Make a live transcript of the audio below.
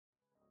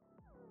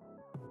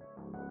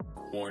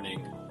Warning,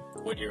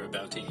 what you're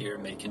about to hear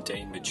may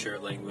contain mature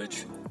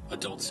language,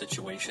 adult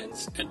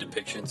situations, and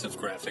depictions of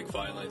graphic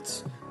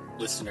violence.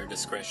 Listener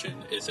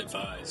discretion is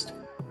advised.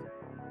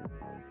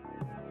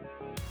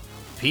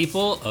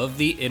 People of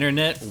the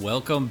internet,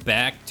 welcome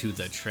back to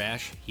the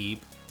Trash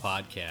Heap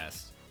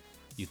Podcast.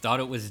 You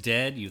thought it was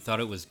dead, you thought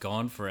it was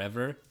gone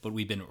forever, but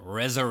we've been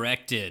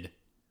resurrected.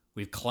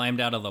 We've climbed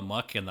out of the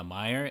muck and the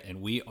mire,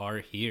 and we are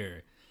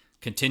here,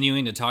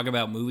 continuing to talk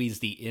about movies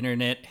the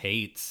internet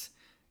hates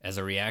as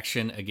a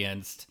reaction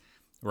against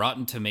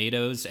Rotten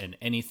Tomatoes and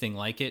anything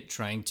like it,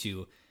 trying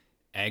to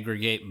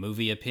aggregate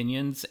movie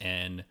opinions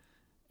and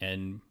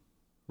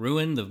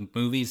ruin the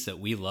movies that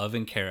we love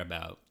and care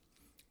about.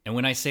 And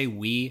when I say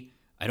we,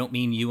 I don't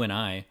mean you and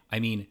I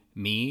mean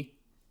me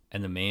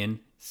and the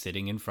man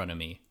sitting in front of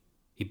me.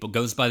 He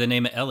goes by the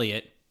name of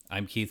Elliot.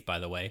 I'm Keith, by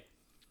the way.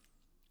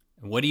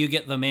 And what do you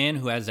get the man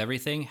who has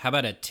everything? How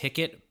about a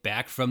ticket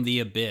back from the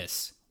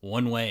abyss?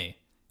 One way.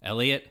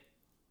 Elliot,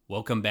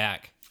 welcome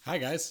back. Hi,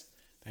 guys.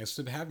 Thanks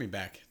for having me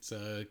back. It's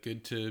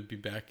good to be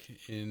back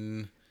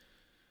in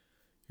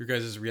your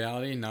guys'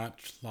 reality, not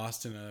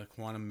lost in a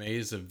quantum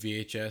maze of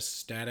VHS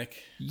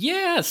static.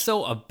 Yeah,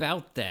 so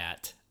about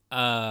that,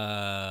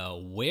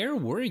 where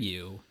were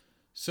you?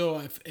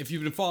 So if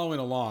you've been following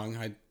along,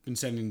 I've been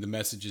sending the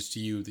messages to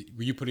you.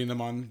 Were you putting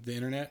them on the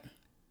internet?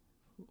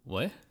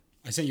 What?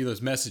 I sent you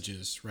those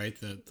messages, right?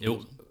 The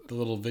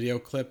little video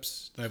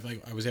clips that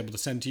I was able to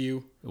send to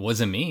you. It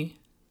wasn't me.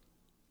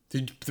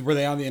 Were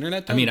they on the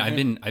internet, though? I mean,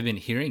 I've been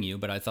hearing you,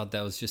 but I thought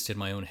that was just in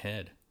my own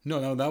head.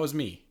 No, that was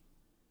me.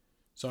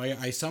 So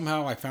I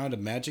somehow found a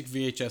magic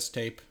VHS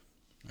tape.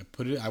 I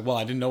put it. I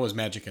didn't know it was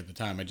magic at the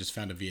time. I just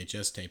found a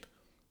VHS tape,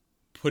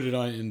 put it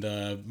on in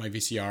my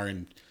VCR,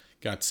 and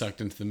got sucked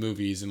into the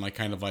movies. And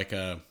kind of like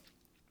a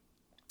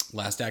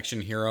Last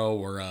Action Hero,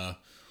 or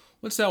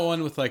what's that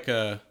one with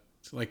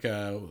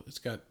it's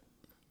got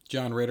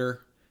John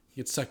Ritter.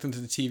 He gets sucked into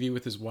the TV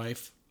with his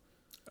wife.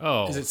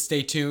 Oh, is it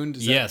Stay Tuned?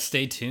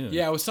 Stay Tuned.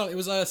 Yeah, it was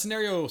a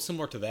scenario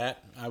similar to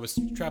that. I was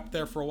trapped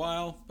there for a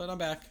while, but I'm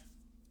back.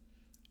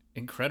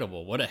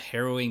 Incredible. What a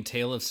harrowing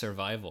tale of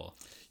survival.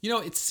 You know,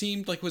 it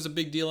seemed like it was a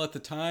big deal at the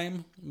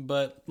time,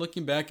 but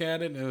looking back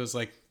at it, it was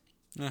like,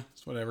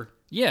 it's whatever.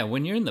 Yeah,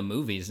 when you're in the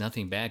movies,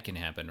 nothing bad can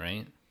happen,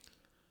 right?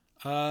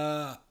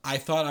 I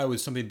thought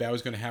something bad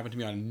was going to happen to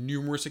me on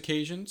numerous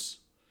occasions.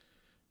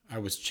 I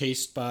was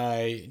chased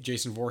by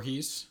Jason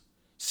Voorhees,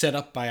 set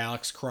up by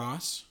Alex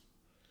Cross.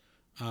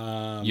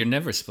 You're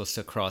never supposed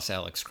to cross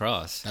Alex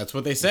Cross. That's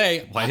what they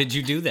say. Why did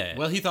you do that?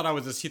 Well, he thought I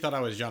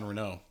was Jean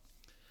Reno.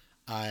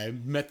 I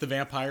met the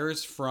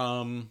vampires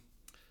from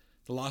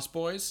The Lost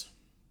Boys.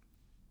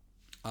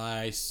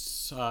 I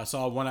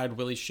saw One-Eyed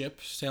Willie's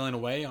ship sailing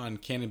away on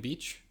Cannon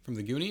Beach from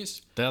the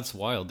Goonies. That's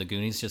wild. The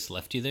Goonies just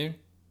left you there?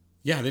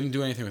 Yeah, they didn't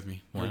do anything with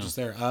me. Wow. They were just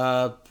there.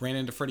 Ran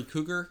into Freddy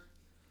Krueger.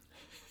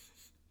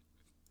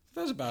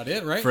 That's about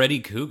it, right? Freddy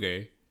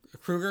Krueger,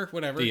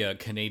 whatever. The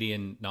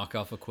Canadian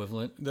knockoff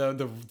equivalent.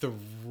 The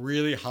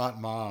really hot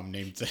mom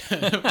named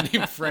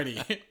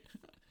Freddy.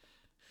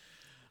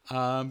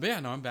 But yeah,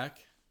 no, I'm back.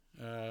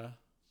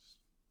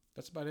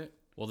 That's about it.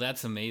 Well,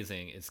 that's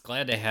amazing. It's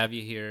glad to have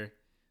you here.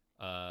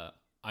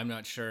 I'm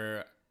not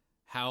sure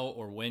how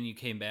or when you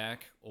came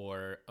back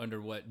or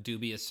under what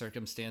dubious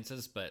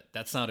circumstances, but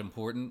that's not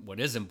important. What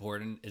is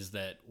important is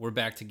that we're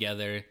back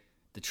together.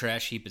 The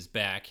Trash Heap is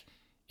back.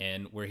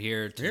 And we're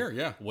here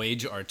to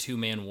wage our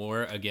two-man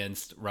war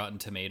against Rotten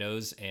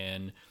Tomatoes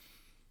and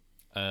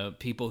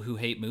people who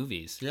hate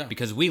movies. Yeah.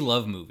 Because we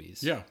love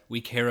movies. Yeah.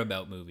 We care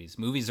about movies.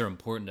 Movies are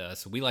important to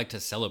us. We like to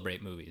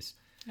celebrate movies.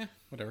 Yeah,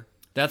 whatever.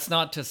 That's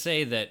not to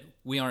say that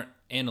we aren't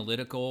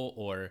analytical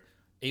or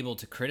able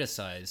to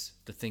criticize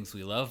the things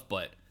we love,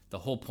 but the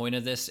whole point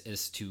of this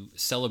is to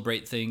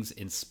celebrate things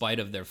in spite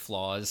of their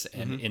flaws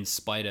and in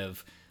spite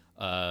of,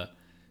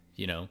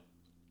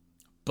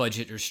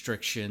 budget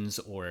restrictions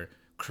or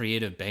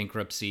creative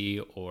bankruptcy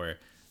or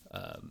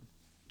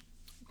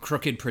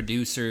crooked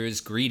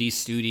producers, greedy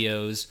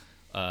studios,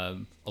 a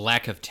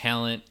lack of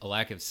talent, a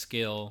lack of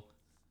skill,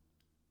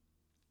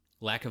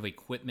 lack of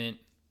equipment,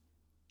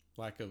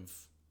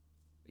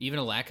 even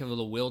a lack of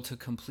the will to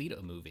complete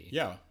a movie.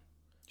 Yeah.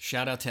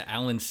 Shout out to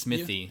Alan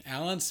Smithy. Yeah,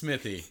 Alan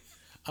Smithy.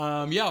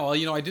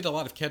 I did a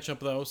lot of catch up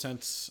though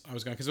since I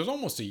was gone because it was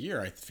almost a year.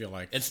 I feel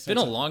like it's been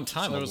a long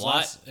time. A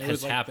lot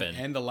has happened.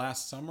 The end of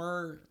last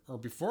summer or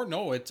before?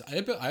 No,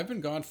 I've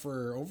been gone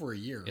for over a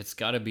year. It's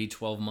got to be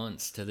 12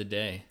 months to the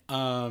day.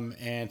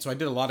 And so I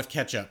did a lot of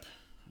catch up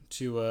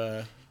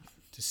to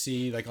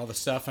see all the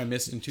stuff I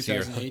missed in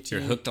 2018. So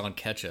you're hooked on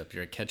ketchup.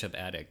 You're a ketchup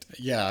addict.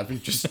 Yeah, I've been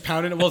just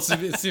pounding it. Well,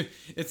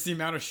 it's the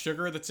amount of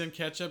sugar that's in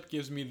ketchup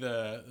gives me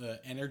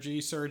the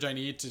energy surge I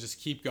need to just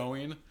keep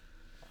going.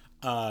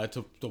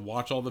 To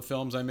watch all the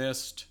films I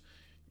missed,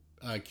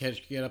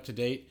 get up to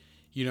date.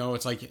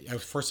 It's like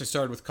first I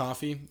started with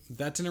coffee.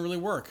 That didn't really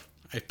work.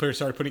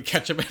 started putting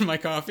ketchup in my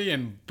coffee,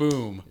 and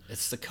boom,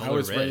 It's the color I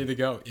was red. ready to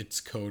go.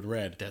 It's Code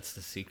Red. That's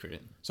the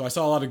secret. So I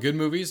saw a lot of good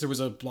movies. There was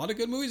a lot of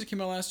good movies that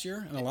came out last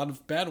year, and a lot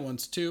of bad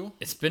ones too.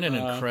 It's been an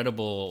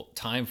incredible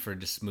time for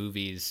just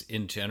movies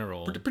in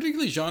general.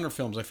 Particularly genre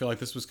films. I feel like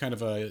this was kind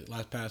of a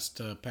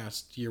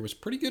past year was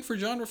pretty good for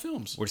genre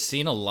films. We're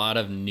seeing a lot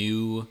of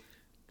new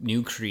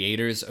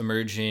creators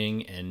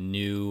emerging and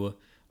new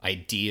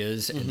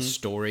ideas and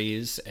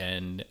stories,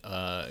 and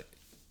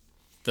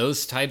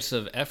those types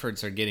of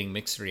efforts are getting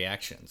mixed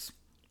reactions,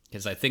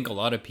 because I think a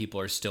lot of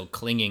people are still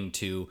clinging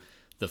to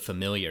the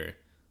familiar,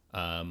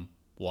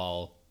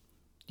 while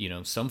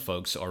some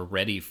folks are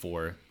ready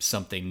for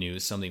something new,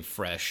 something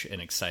fresh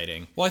and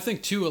exciting. Well, I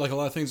think too, like a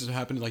lot of things that have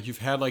happened, like you've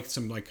had like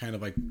some like kind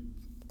of like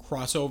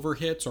crossover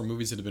hits or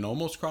movies that have been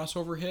almost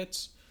crossover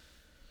hits.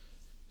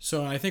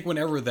 So I think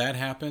whenever that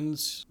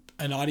happens,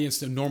 an audience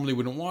that normally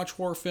wouldn't watch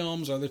horror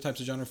films or other types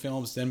of genre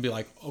films then be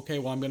like, okay,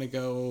 well, I'm gonna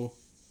go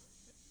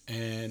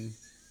and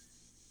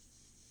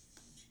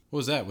what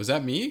was that? Was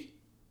that me?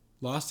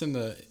 Lost in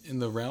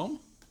the realm?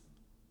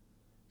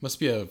 Must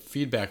be a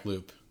feedback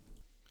loop.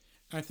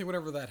 And I think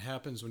whenever that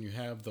happens, when you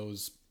have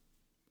those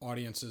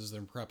audiences that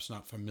are perhaps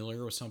not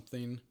familiar with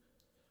something,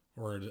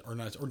 or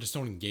not, or just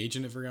don't engage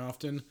in it very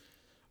often,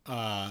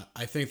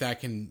 I think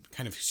that can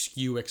kind of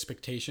skew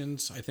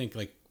expectations. I think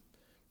like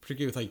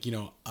particularly with like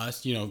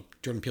Us,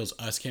 Jordan Peele's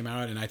Us came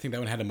out, and I think that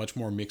one had a much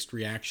more mixed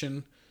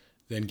reaction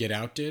than Get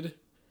Out did.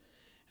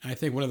 And I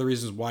think one of the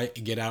reasons why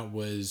Get Out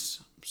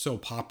was so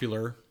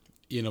popular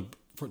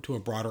to a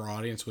broader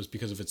audience was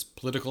because of its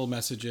political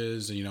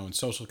messages, and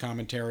social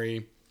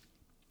commentary.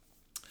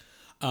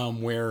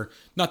 Where,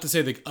 not to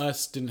say that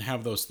Us didn't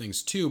have those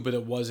things too, but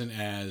it wasn't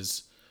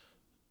as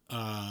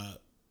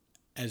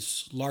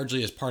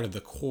largely as part of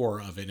the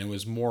core of it. It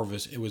was more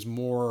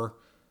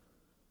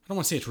I don't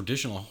want to say a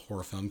traditional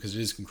horror film because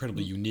it is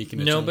incredibly unique.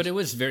 But it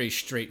was very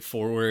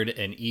straightforward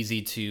and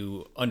easy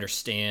to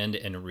understand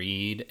and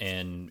read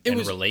and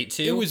relate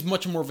to. It was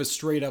much more of a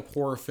straight up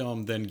horror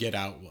film than Get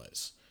Out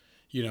was.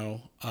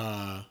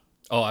 I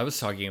was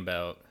talking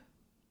about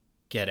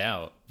Get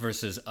Out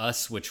versus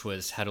Us, which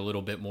had a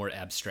little bit more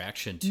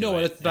abstraction to it. No,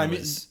 that's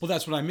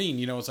what I mean.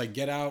 It's like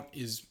Get Out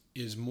is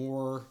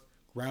more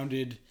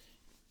grounded,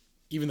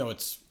 even though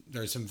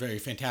there's some very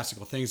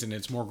fantastical things in it.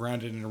 It's more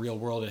grounded in the real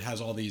world. It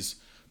has all these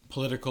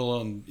political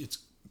and it's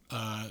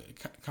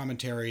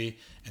commentary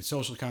and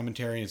social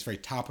commentary, and it's very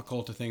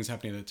topical to things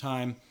happening at the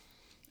time.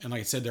 And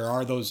like I said, there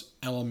are those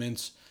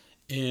elements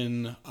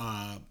in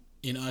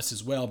Us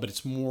as well, but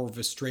it's more of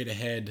a straight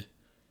ahead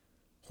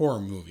horror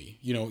movie.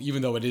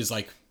 Even though it is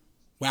like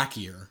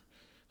wackier,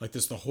 like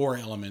the horror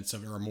elements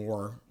of it are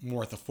more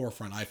at the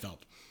forefront, I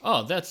felt.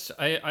 Oh,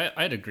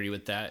 I'd agree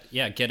with that.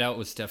 Yeah, Get Out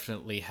was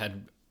definitely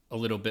had a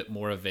little bit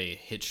more of a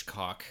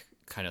Hitchcock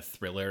kind of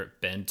thriller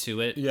bend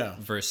to it. Yeah.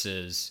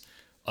 Versus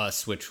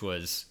Us, which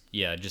was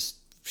just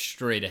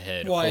straight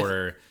ahead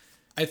horror.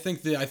 I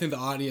think the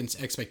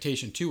audience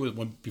expectation too was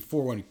when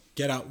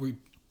Get Out,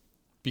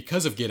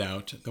 because of Get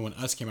Out, then when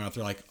Us came out,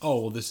 they're like,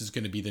 oh, well, this is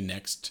going to be the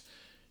next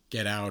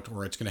Get Out,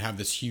 or it's going to have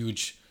this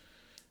huge,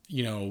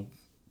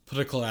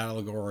 political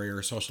allegory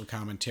or social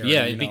commentary.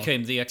 Yeah,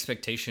 the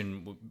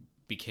expectation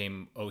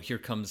became, oh, here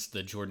comes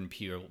the Jordan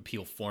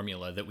Peele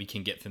formula that we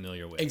can get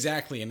familiar with.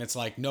 Exactly, and it's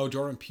like, no,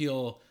 Jordan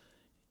Peele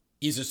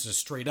is just a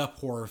straight up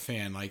horror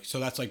fan. Like, so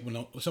that's like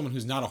when someone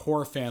who's not a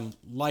horror fan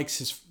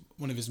likes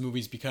one of his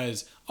movies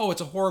because, oh, it's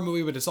a horror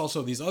movie, but it's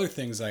also these other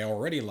things I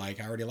already like.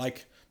 I already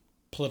like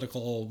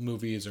political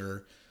movies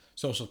or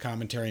social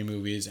commentary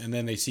movies, and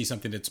then they see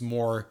something that's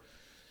more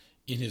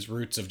in his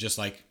roots of just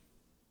like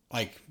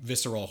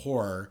visceral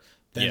horror.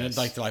 Then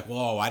they're like,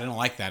 whoa, I didn't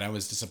like that. I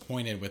was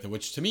disappointed with it.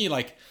 Which to me,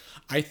 both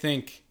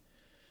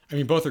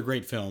are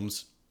great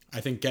films.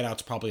 I think Get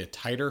Out's probably a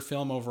tighter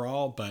film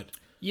overall, but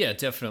yeah,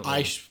 definitely.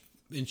 I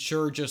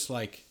ensure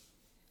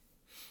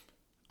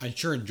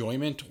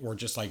enjoyment or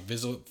just like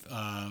visual,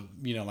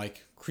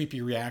 like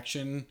creepy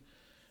reaction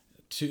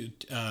to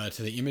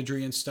the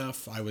imagery and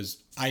stuff.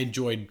 I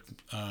enjoyed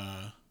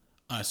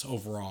Us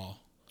overall.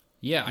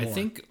 Yeah, more. I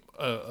think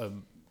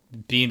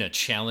being a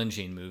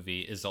challenging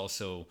movie is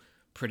also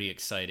pretty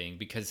exciting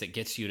because it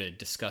gets you to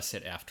discuss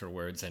it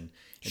afterwards and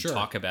Sure.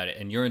 talk about it,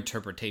 and your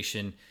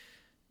interpretation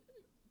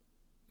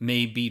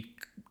may be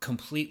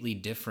completely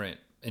different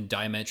and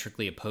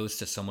diametrically opposed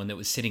to someone that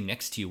was sitting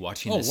next to you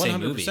watching the same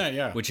movie. 100%,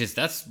 yeah.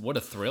 That's what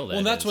a thrill that is.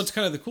 Well, that's what's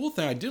kind of the cool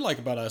thing I did like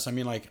about Us. I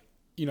mean, like,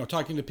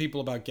 talking to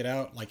people about Get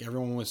Out, like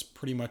everyone was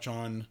pretty much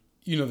on,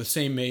 the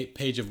same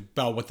page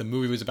about what the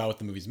movie was about, what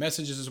the movie's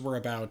messages were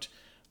about.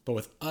 But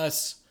with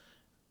Us,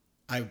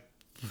 I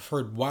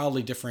heard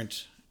wildly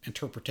different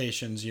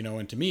interpretations,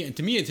 and to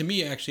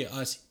me, actually,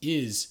 Us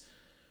is,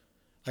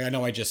 like, I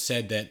know I just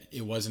said that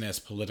it wasn't as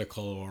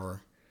political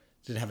or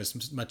didn't have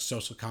as much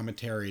social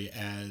commentary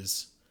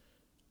as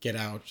Get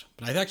Out,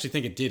 but I actually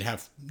think it did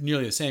have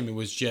nearly the same. It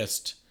was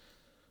just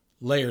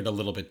layered a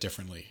little bit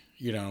differently.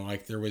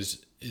 Like there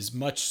was as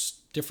much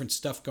different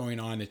stuff going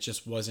on. It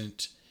just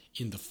wasn't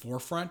in the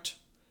forefront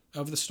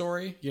of the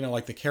story. You know,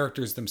 like the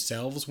characters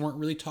themselves weren't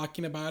really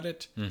talking about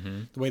it.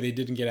 The way they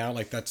didn't get out,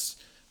 like that's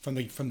from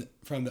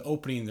the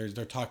opening.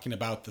 They're talking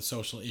about the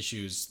social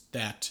issues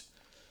that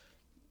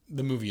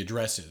the movie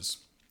addresses.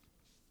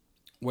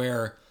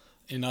 Where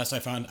in Us, I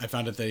found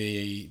that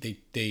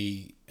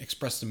they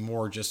expressed them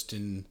more just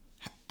in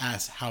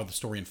as how the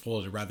story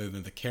unfolded, rather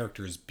than the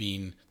characters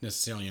being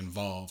necessarily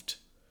involved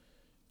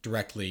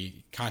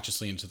directly,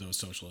 consciously into those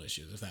social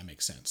issues, if that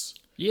makes sense.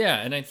 Yeah,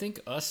 and I think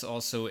Us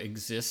also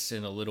exists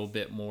in a little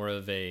bit more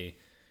of a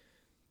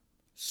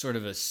sort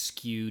of a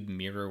skewed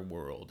mirror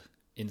world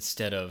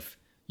instead of,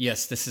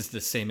 yes, this is the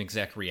same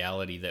exact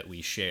reality that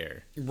we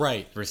share.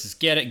 Right. Versus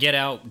Get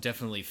Out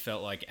definitely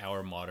felt like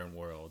our modern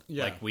world.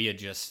 Yeah. Like we had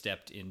just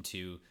stepped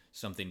into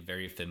something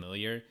very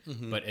familiar.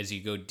 But as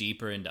you go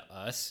deeper into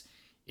Us,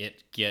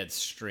 it gets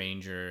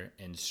stranger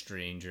and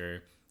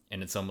stranger.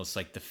 And it's almost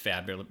like the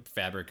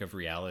fabric of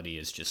reality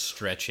is just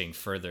stretching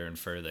further and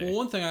further. Well,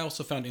 one thing I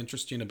also found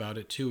interesting about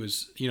it too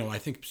is, you know, I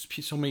think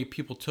so many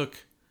people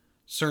took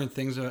certain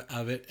things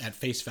of it at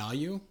face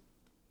value,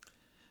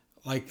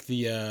 like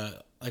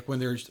when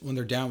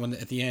they're down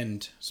at the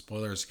end.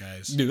 Spoilers,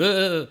 guys.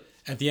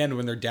 At the end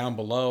when they're down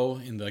below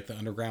in the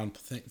underground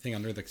thing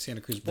under the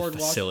Santa Cruz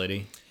boardwalk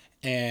Facility,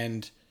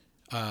 and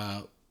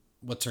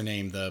what's her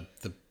name? The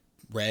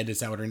Red, is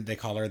that what they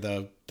call her?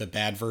 The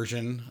bad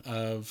version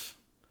of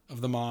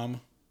the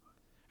mom.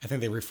 I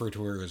think they refer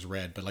to her as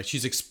Red, but like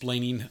she's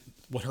explaining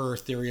what her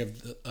theory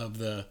of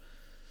the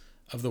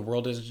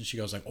world is, and she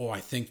goes like, "Oh, I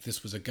think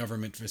this was a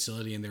government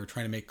facility, and they were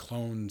trying to make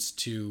clones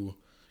to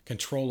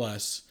control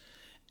us."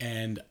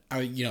 And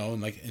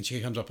and she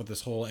comes up with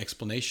this whole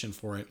explanation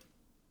for it.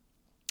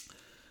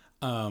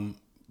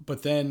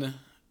 But then,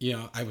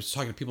 I was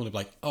talking to people and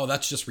they're like, "Oh,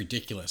 that's just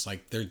ridiculous.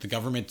 Like the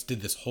government did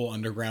this whole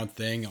underground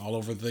thing all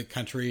over the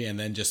country and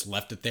then just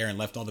left it there and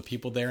left all the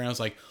people there." And I was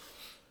like,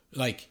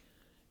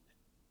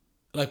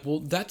 well,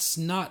 that's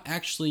not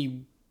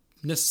actually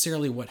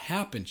necessarily what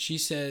happened. She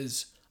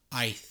says,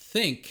 "I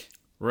think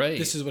right,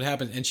 this is what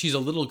happened." And she's a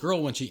little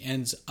girl when she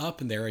ends up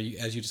in there,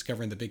 as you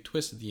discover in the big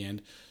twist at the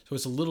end. So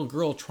it's a little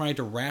girl trying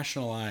to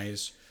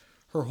rationalize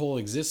her whole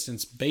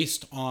existence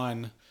based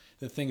on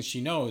the things she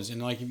knows.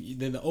 And like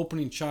the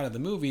opening shot of the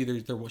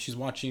movie, she's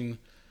watching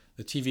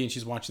the TV and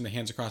she's watching the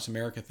Hands Across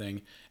America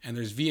thing, and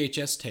there's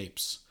VHS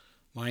tapes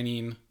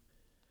lining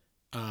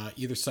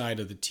either side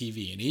of the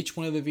TV, and each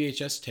one of the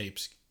VHS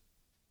tapes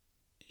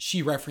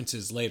she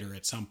references later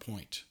at some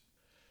point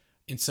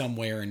in some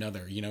way or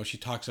another. She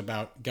talks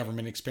about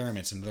government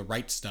experiments, and the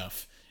right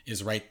stuff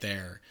is right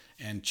there,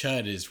 and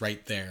Chud is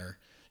right there.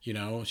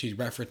 She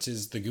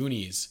references the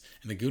Goonies,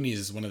 and the Goonies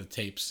is one of the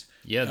tapes.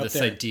 Yeah, this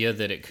idea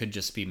that it could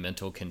just be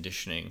mental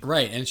conditioning.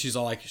 Right, and she's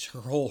all like,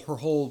 their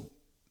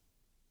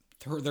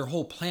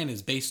whole plan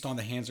is based on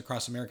the Hands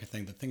Across America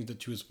thing, the thing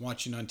that she was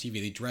watching on TV.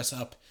 They dress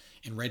up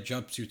in red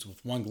jumpsuits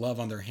with one glove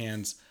on their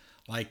hands,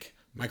 like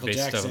Michael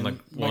Jackson.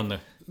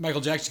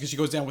 Michael Jackson, because she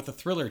goes down with the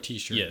Thriller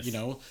T-shirt. Yes.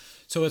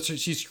 So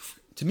she's,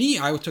 to me,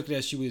 I took it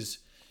as she was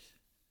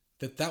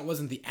that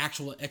wasn't the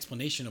actual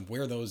explanation of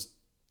where those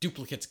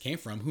duplicates came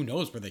from. Who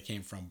knows where they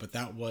came from? But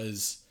that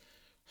was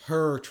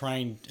her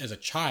trying, as a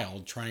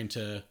child, trying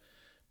to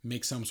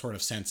make some sort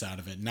of sense out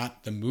of it,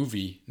 not the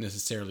movie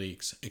necessarily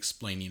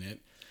explaining it.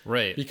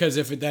 Right. Because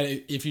if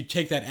you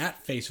take that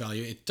at face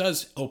value, it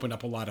does open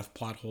up a lot of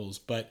plot holes,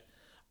 but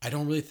I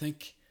don't really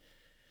think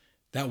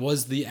that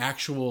was the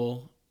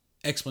actual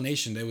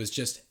explanation. It was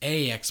just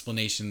a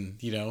explanation,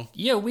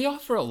 Yeah, we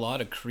offer a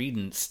lot of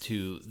credence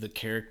to the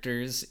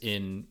characters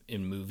in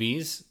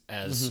movies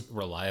as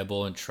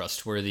reliable and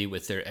trustworthy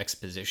with their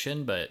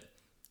exposition, but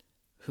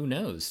who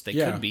knows? They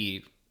could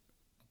be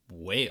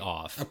way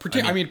off.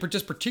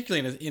 Just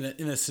particularly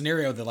in a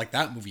scenario that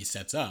that movie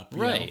sets up.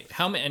 Right.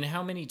 How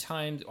many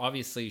times,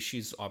 obviously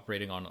she's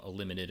operating on a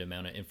limited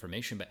amount of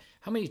information, but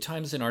how many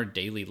times in our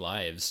daily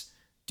lives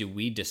do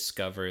we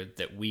discover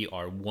that we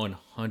are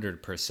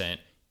 100%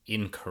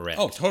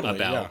 incorrect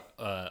about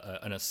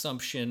an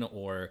assumption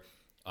or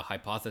a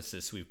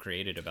hypothesis we've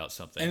created about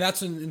something? And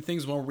that's in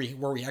things where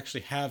we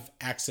actually have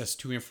access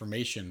to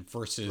information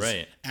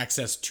versus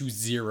access to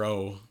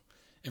zero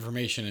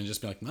information, and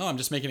just be like, no, I'm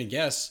just making a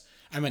guess.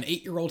 I'm an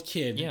 8-year-old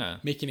kid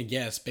making a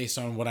guess based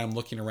on what I'm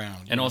looking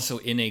around. And also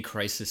in a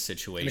crisis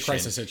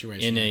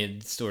situation. In a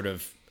sort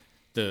of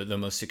the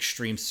most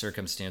extreme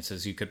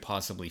circumstances you could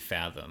possibly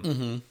fathom.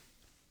 Mm-hmm.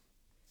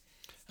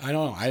 I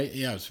don't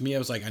know. For me, I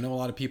was like, I know a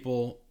lot of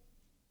people,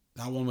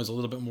 that one was a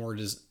little bit more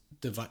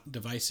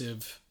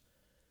divisive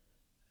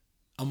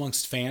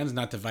amongst fans,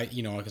 not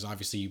because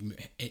obviously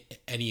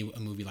a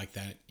movie like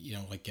that,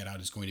 like Get Out,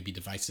 is going to be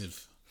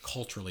divisive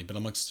culturally, but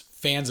amongst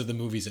fans of the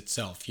movies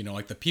itself,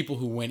 like the people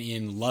who went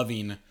in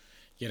loving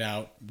Get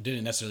Out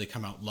didn't necessarily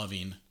come out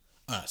loving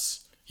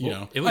Us.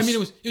 It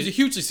was a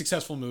hugely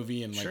successful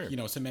movie, and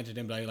cemented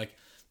in, but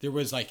there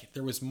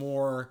was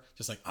more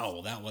just like, oh,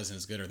 well, that wasn't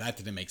as good, or that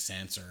didn't make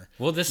sense, or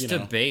this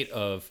debate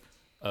of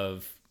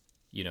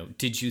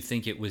did you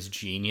think it was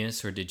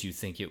genius, or did you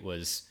think it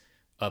was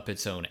up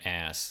its own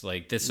ass?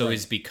 Like this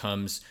always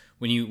becomes,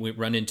 when you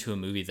run into a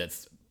movie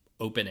that's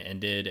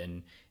open-ended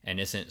and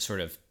isn't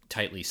sort of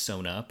tightly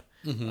sewn up,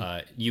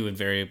 you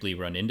invariably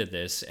run into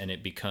this, and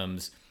it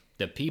becomes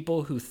the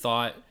people who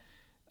thought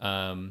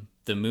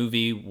the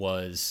movie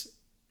was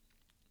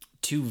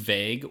too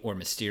vague or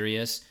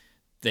mysterious,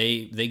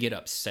 they get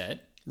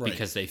upset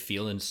because they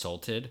feel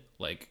insulted,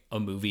 like a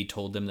movie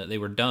told them that they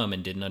were dumb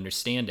and didn't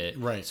understand it.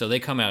 Right. So they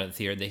come out of the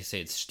theater, they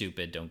say it's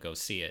stupid, don't go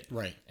see it.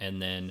 Right.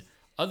 And then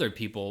other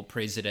people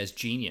praise it as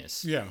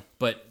genius. Yeah.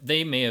 But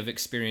they may have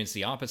experienced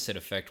the opposite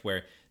effect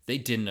where they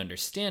didn't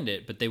understand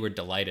it, but they were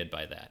delighted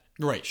by that.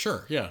 Right.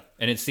 Sure. Yeah.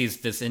 And it's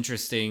this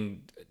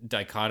interesting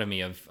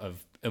dichotomy of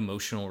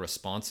emotional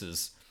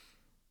responses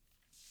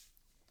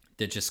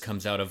that just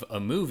comes out of a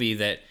movie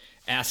that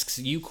asks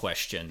you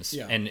questions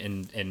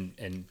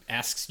and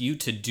asks you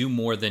to do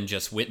more than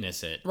just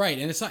witness it. Right.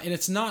 And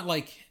it's not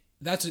like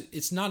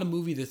it's not a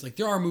movie that's like,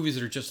 there are movies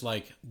that are just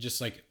like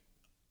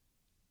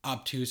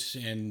obtuse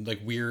and like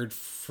weird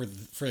for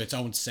its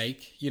own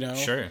sake, you know?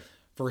 Sure.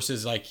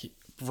 Versus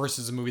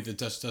a movie that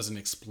just doesn't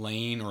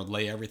explain or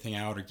lay everything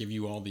out or give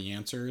you all the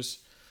answers.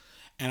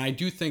 And I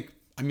do think,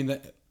 I mean,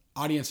 the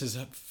audiences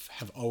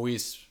have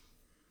always,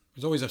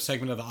 there's always a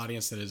segment of the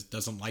audience that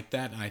doesn't like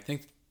that. And I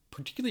think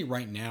particularly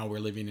right now, we're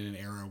living in an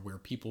era where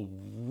people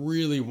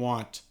really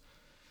want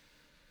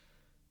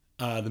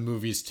the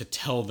movies to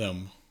tell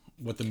them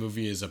what the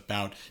movie is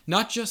about,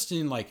 not just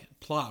in like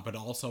plot, but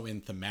also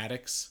in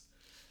thematics.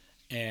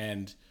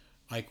 And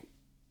like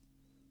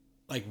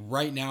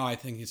right now, I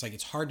think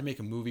it's hard to make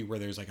a movie where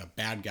there's like a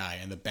bad guy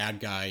and the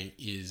bad guy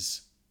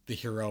is the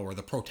hero or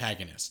the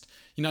protagonist.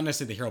 You're not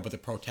necessarily the hero, but the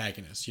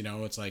protagonist. You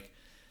know, it's like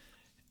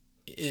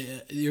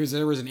there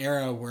was an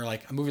era where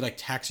like a movie like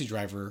Taxi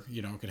Driver,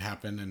 you know, could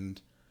happen, and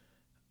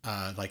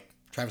like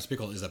Travis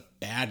Bickle is a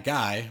bad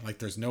guy. Like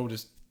there's no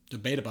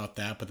debate about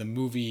that, but the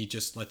movie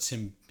just lets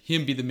him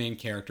be the main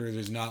character.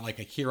 There's not like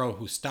a hero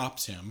who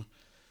stops him.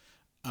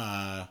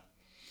 And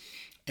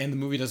the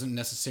movie doesn't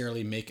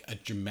necessarily make a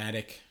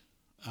dramatic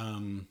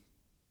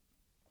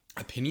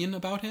opinion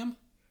about him.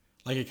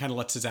 Like it kind of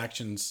lets his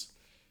actions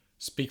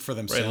speak for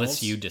themselves. Right,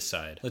 lets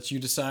you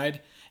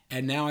decide.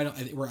 And now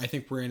I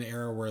think we're in an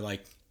era where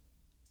like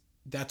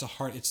that's a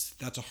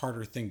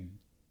harder thing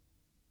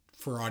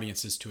for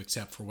audiences to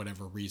accept for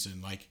whatever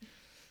reason. Like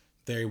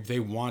they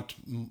want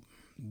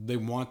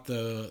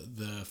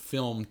the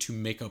film to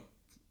make a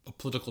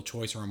political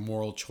choice or a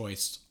moral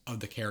choice of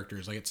the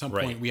characters. Like at some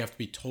point we have to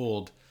be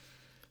told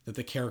that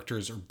the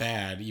characters are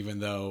bad, even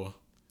though,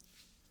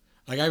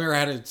 like, I remember I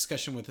had a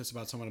discussion with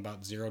someone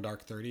about Zero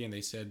Dark 30, and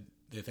they said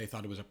that they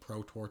thought it was a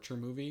pro-torture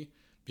movie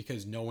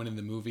because no one in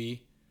the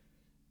movie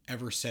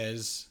ever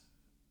stands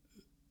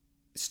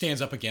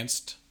up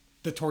against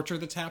the torture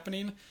that's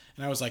happening.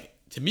 And I was like,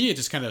 to me, it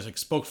just kind of like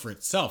spoke for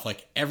itself.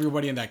 Like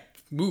everybody in that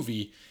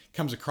movie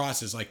comes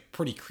across as like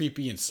pretty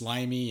creepy and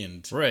slimy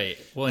and right.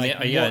 Well, like,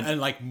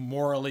 and like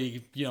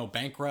morally, you know,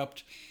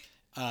 bankrupt.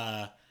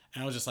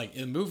 And I was just like,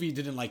 the movie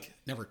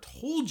never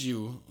told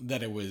you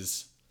that it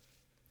was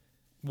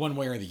one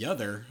way or the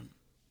other.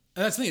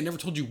 And that's the thing, it never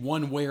told you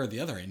one way or the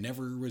other. It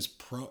never was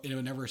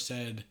it never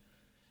said,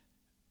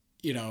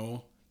 you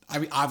know, I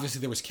mean,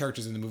 obviously there was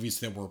characters in the movies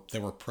that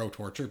were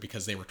pro-torture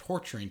because they were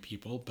torturing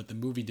people, but the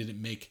movie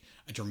didn't make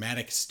a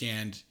dramatic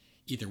stand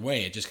either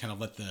way. It just kind of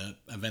let the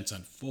events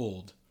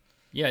unfold.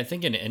 Yeah, I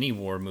think in any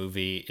war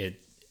movie,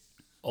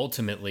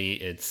 ultimately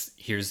it's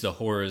here's the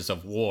horrors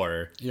of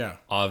war. Yeah.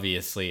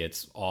 Obviously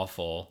it's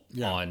awful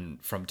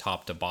from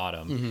top to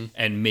bottom. Mm-hmm.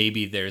 And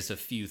maybe there's a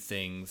few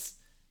things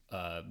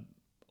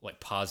like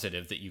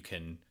positive that you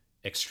can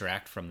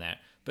extract from that.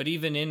 But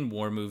even in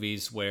war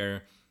movies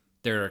where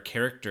there are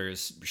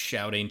characters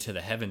shouting to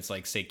the heavens,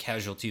 like say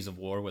Casualties of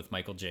War with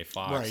Michael J.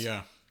 Fox. Right,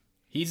 yeah.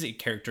 He's a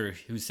character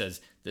who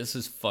says, this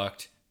is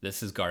fucked,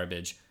 this is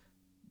garbage.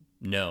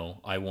 No,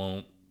 I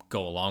won't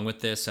go along with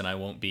this and I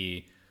won't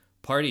be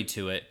party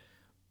to it.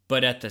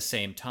 But at the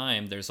same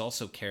time, there's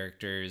also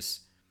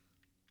characters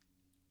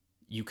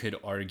you could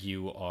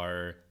argue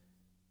are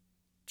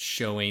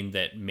showing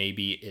that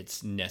maybe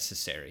it's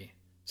necessary.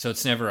 So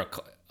it's never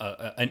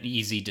an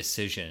easy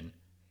decision,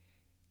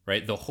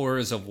 right? The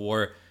horrors of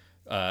war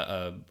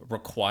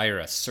require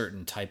a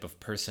certain type of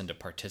person to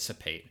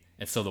participate.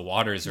 And so the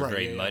waters are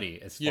very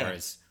muddy as far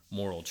as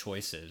moral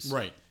choices.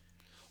 Right.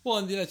 Well,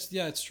 and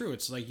it's true.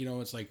 It's like, you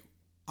know, it's like,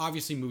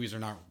 obviously movies are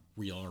not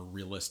real or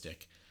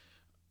realistic.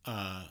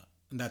 And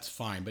that's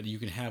fine, but you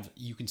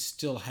can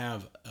still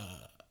have,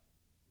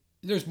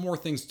 there's more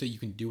things that you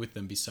can do with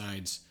them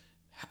besides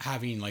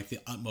having like the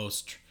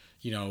utmost,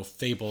 you know,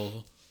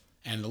 fable.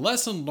 And the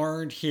lesson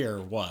learned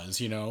here was,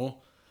 you know,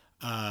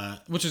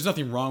 which there's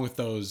nothing wrong with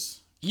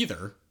those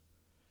either.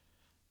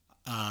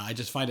 I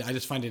just find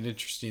it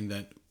interesting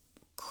that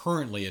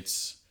currently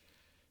it's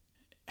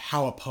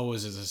how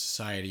opposed as a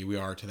society we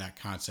are to that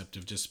concept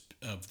of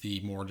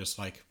the more just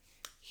like,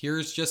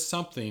 here's just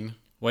something.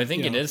 Well, I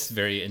think it is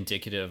very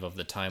indicative of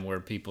the time where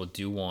people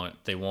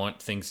they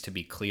want things to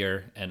be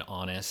clear and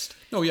honest.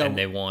 Oh yeah, and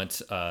they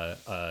want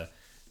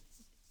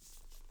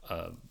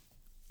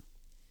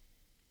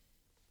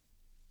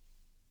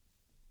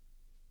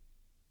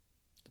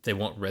They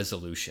want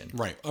resolution.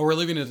 Right. Oh, we're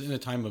living in a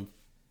time of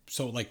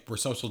where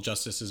social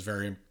justice is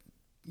very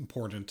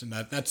important, and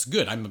that's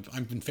good. I'm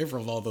in favor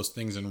of all those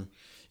things in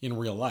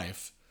real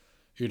life.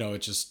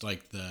 It's just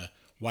like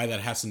why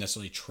that has to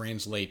necessarily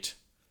translate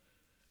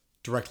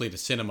directly to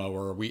cinema,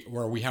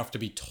 where we have to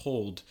be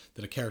told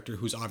that a character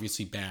who's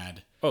obviously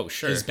bad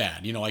is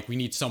bad. We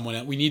need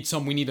someone. We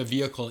need a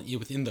vehicle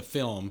within the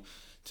film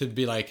to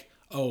be like,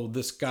 oh,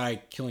 this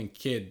guy killing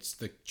kids,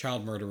 the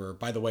child murderer.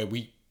 By the way,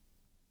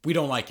 we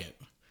don't like it.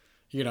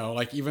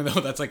 Even though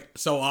that's like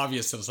so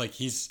obvious, it's like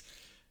he's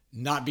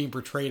not being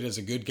portrayed as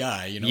a good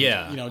guy.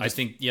 I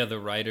think the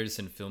writers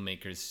and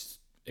filmmakers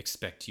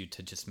expect you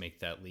to just make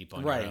that leap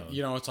on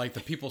your own. It's like the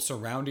people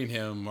surrounding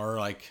him are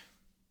like,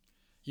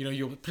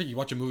 you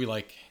watch a movie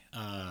like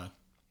was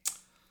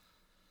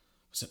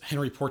it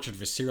Henry Portrait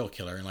of a Serial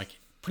Killer, and like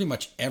pretty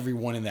much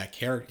everyone in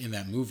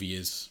that movie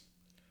is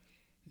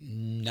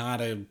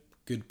not a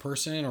good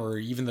person, or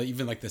even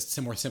like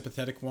the more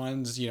sympathetic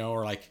ones,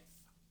 or like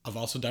I've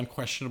also done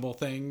questionable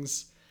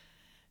things.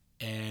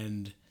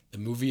 And the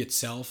movie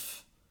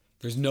itself,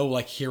 there's no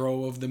like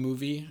hero of the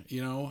movie,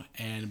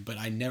 but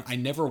I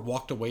never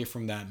walked away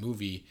from that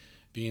movie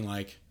being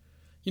like,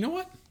 you know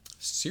what,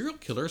 serial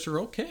killers are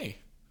okay,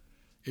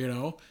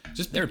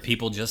 just they're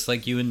people just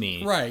like you and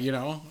me,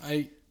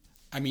 right?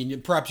 I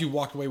mean, perhaps you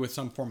walked away with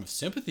some form of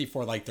sympathy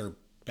for like their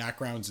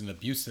backgrounds and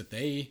abuse that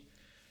they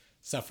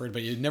suffered,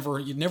 but you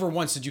never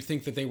once did you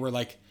think that they were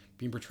like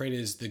being portrayed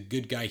as the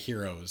good guy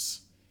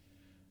heroes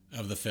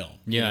of the film.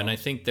 Yeah, and I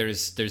think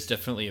there's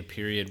definitely a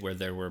period where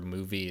there were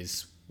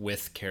movies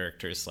with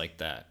characters like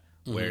that,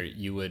 where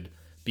you would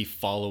be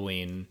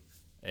following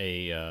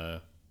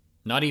a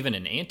not even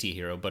an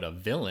anti-hero, but a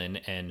villain,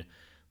 and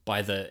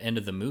by the end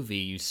of the movie,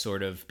 you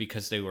sort of,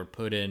 because they were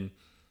put in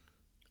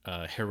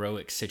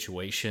heroic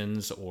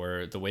situations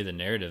or the way the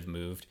narrative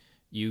moved,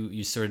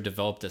 you sort of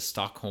developed a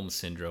Stockholm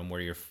syndrome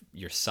where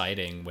you're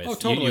siding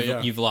with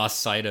you've lost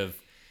sight of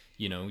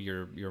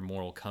your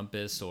moral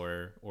compass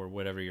or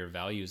whatever your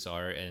values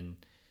are, and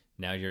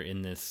now you're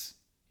in this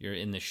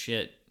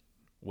shit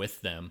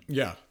with them.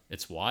 Yeah.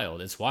 It's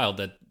wild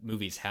that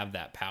movies have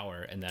that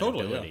power and that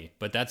ability.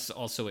 But that's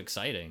also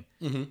exciting.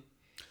 Mm-hmm.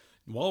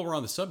 While we're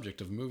on the subject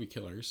of movie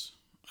killers,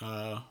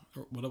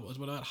 what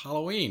about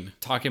Halloween?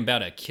 Talking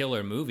about a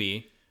killer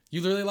movie.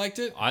 You really liked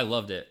it? I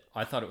loved it.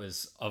 I thought it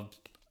was a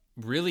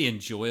really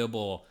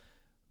enjoyable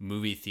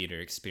movie theater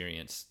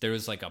experience. There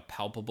was like a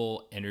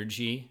palpable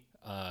energy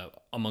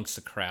amongst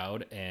the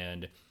crowd,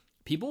 and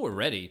people were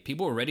ready.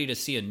 People were ready to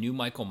see a new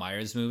Michael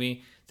Myers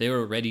movie. They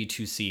were ready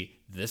to see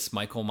this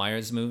Michael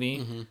Myers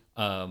movie.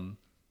 Mm-hmm.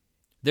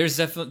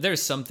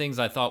 There's some things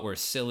I thought were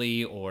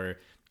silly or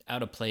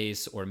out of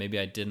place, or maybe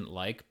I didn't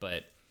like,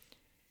 but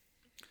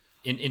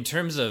in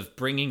terms of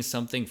bringing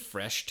something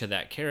fresh to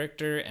that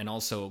character and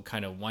also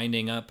kind of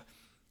winding up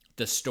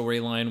the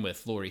storyline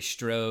with Laurie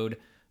Strode,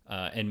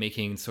 and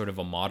making sort of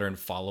a modern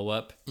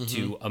follow-up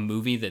to a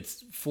movie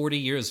that's 40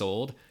 years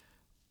old,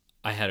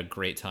 I had a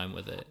great time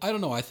with it. I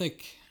don't know. I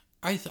think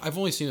I've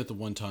only seen it the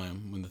one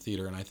time in the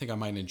theater, and I think I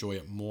might enjoy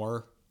it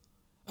more.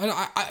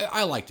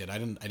 I liked it. I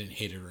didn't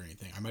hate it or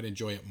anything. I might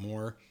enjoy it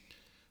more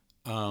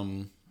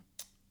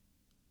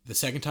the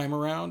second time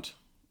around,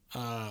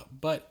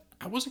 but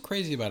I wasn't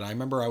crazy about it. I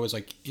remember I was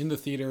like in the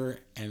theater,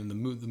 and the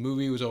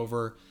movie was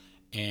over,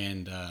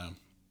 and the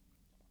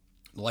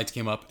lights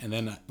came up, and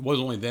then it was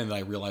only then that I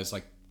realized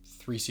like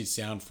 3 seats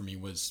down for me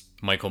was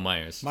Michael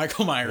Myers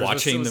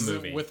watching the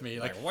movie with me.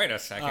 Like, wait a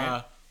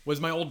second, was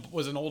my old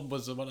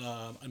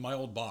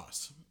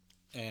boss,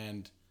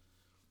 and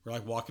we're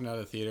like walking out of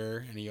the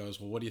theater, and he goes,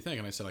 "Well, what do you think?"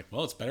 And I said, like,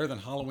 "Well, it's better than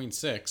Halloween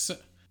 6,"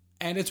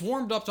 and it's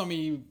warmed up on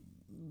me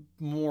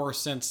more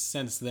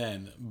since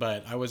then.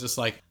 But I was just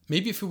like,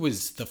 maybe if it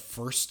was the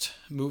first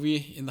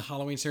movie in the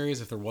Halloween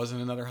series, if there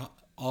wasn't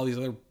all these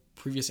other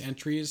previous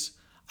entries,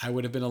 I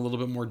would have been a little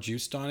bit more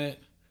juiced on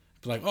it.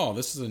 But like, oh,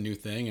 this is a new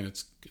thing and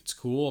it's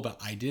cool.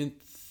 But I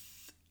didn't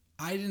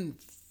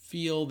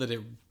feel that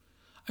it.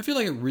 I feel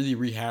like it really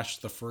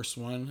rehashed the first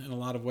one in a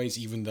lot of ways,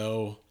 even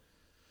though,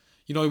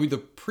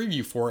 the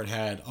preview for it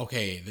had,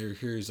 okay,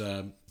 here's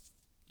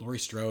Laurie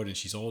Strode, and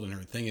she's old, and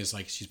her thing is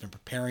like she's been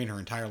preparing her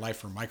entire life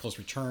for Michael's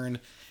return,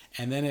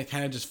 and then it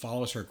kind of just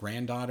follows her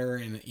granddaughter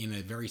in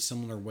a very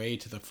similar way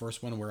to the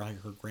first one, where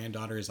like her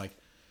granddaughter is like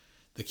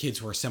the kids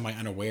who are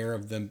semi-unaware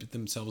of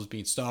themselves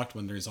being stalked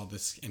when there's all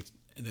this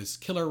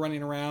killer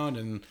running around,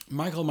 and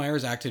Michael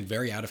Myers acted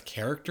very out of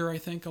character, I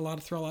think,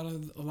 through a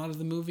lot of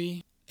the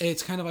movie.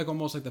 It's kind of like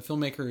almost like the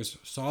filmmakers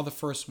saw the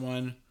first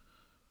one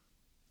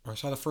or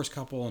saw the first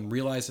couple and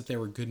realized that they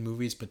were good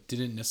movies, but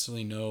didn't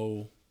necessarily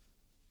know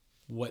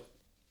what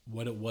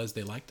it was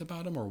they liked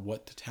about them or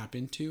what to tap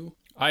into.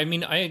 I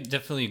mean, I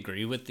definitely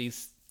agree with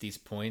these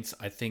points.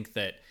 I think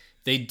that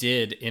they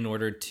did, in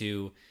order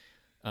to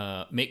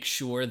make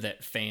sure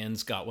that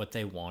fans got what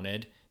they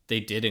wanted, they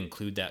did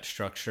include that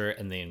structure,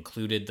 and they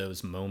included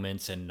those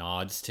moments and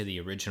nods to the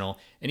original,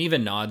 and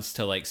even nods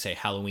to, like, say,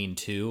 Halloween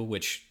 2,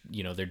 which,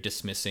 they're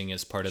dismissing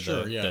as part of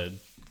the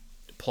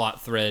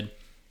plot thread.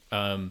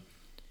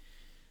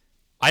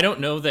 I don't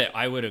know that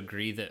I would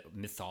agree that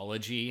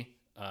mythology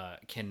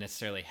can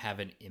necessarily have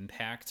an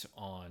impact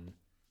on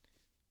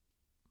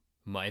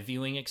my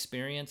viewing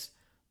experience,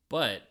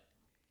 but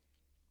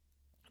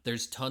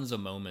there's tons of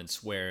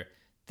moments where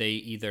they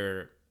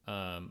either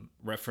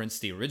reference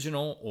the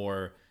original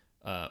or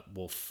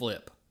will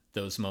flip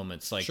those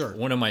moments. Like Sure.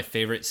 one of my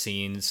favorite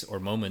scenes or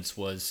moments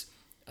was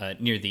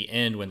near the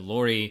end when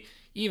Laurie,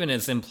 even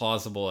as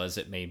implausible as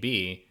it may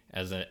be,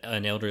 as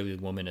an elderly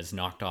woman is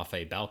knocked off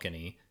a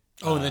balcony.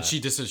 Oh, and then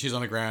she's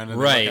on the ground. And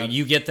Right.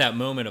 You get that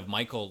moment of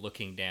Michael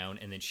looking down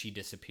and then she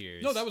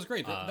disappears. No, that was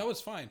great. That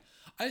was fine.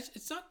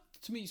 It's not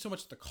to me so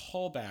much the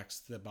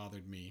callbacks that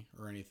bothered me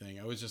or anything.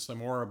 I was just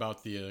more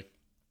about the.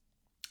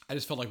 I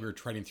just felt like we were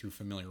treading through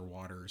familiar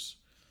waters.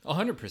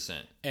 100%.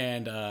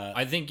 And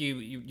I think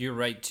you're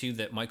right too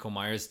that Michael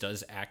Myers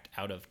does act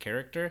out of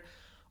character,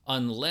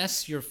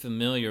 unless you're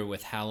familiar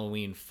with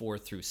Halloween 4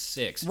 through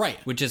 6, Right.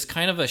 Which is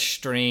kind of a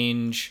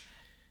strange.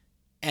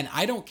 And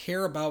I don't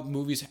care about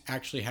movies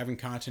actually having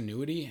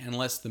continuity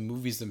unless the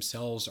movies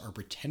themselves are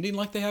pretending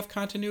like they have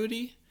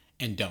continuity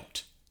and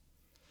don't.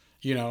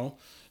 You know?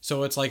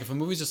 So it's like if a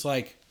movie's just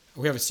like,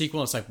 we have a sequel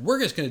and it's like, we're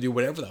just going to do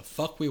whatever the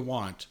fuck we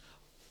want,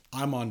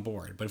 I'm on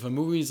board. But if a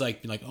movie's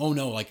like, oh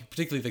no, like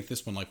particularly like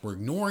this one, like we're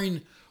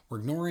ignoring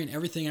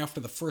everything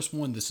after the first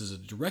one. This is a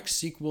direct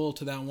sequel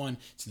to that one.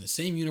 It's in the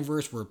same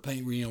universe. We're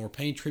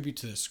paying tribute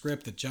to the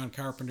script that John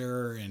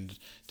Carpenter and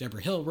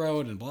Deborah Hill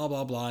wrote, and blah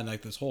blah blah, and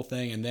like this whole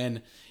thing. And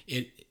then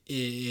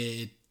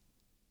it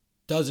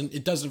doesn't.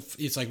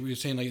 It's like we were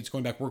saying, like it's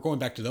going back. We're going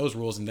back to those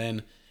rules, and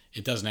then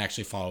it doesn't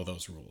actually follow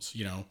those rules.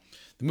 You know,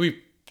 the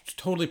movie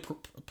totally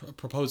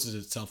proposes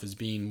itself as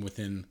being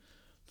within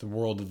the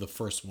world of the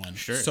first one,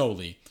 Sure.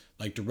 solely,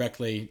 like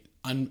directly,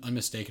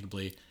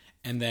 unmistakably,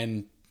 and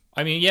then.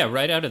 I mean, yeah,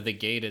 right out of the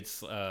gate,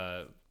 it's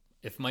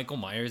if Michael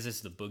Myers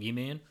is the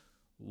boogeyman,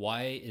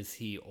 why is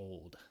he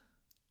old?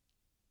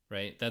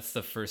 Right? That's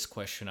the first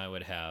question I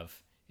would have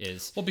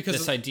is because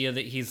this idea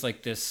that he's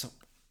like this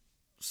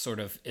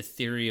sort of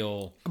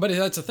ethereal. But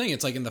that's the thing.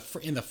 It's like in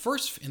the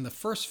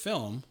first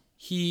film,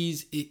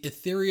 he's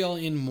ethereal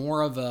in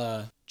more of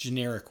a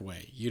generic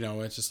way. You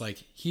know, it's just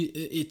like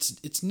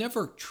it's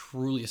never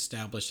truly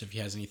established if he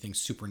has anything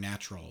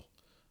supernatural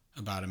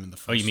about him in the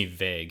first. Oh, you mean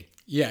vague?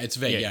 Yeah, it's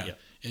vague. Yeah,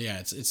 Yeah.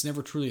 It's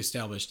never truly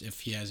established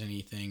if he has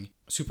anything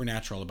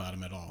supernatural about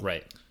him at all.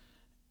 Right.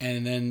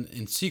 And then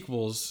in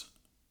sequels,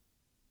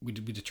 we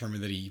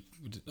determined that he's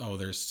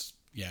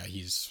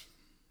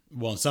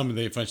well. In some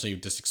they eventually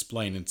just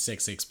explain. In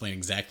 6, they explain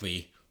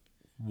exactly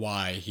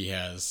why he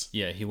has.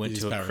 Yeah, he went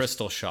these to a powers.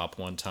 crystal shop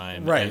one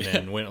time, Right. and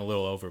then went a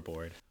little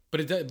overboard. But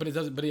it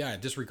doesn't. But yeah,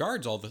 it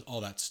disregards all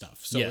that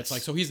stuff. So Yes.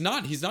 it's like he's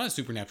not a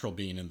supernatural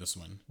being in this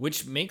one.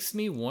 Which makes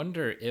me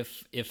wonder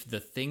if the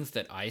things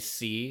that I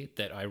see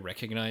that I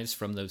recognize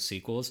from those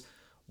sequels,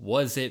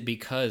 was it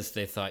because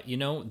they thought,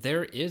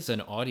 there is an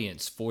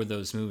audience for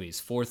those movies,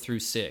 4 through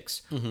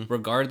 6,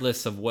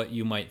 regardless of what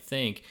you might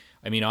think.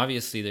 I mean,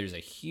 obviously there's a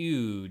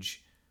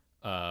huge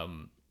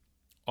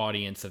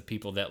audience of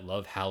people that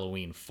love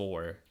Halloween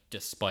 4,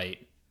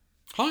 despite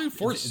Halloween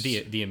 4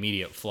 the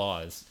immediate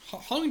flaws.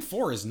 Halloween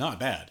 4 is not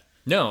bad.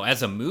 No,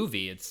 as a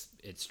movie, it's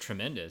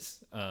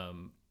tremendous.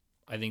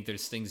 I think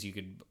there's things you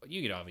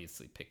could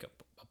obviously pick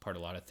up apart a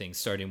lot of things,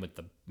 starting with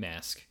the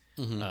mask.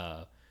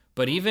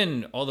 But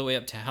even all the way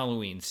up to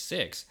Halloween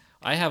 6,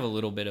 I have a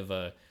little bit of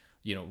a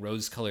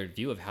rose-colored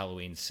view of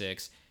Halloween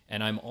 6,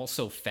 and I'm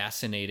also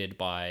fascinated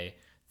by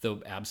the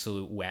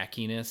absolute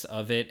wackiness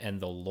of it and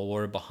the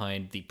lore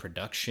behind the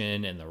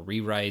production and the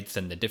rewrites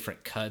and the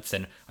different cuts,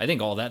 and I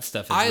think all that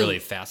stuff is really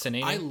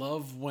fascinating. I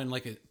love when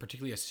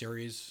particularly a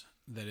series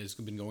that has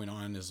been going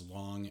on as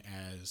long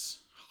as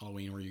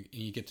Halloween, where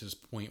you get to this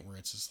point where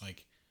it's just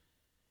like,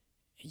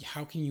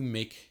 how can you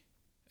make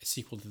a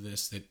sequel to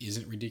this that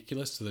isn't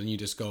ridiculous? So then you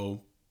just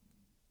go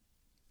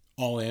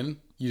all in.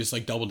 You just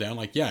like double down.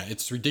 Like, yeah,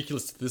 it's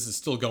ridiculous that this is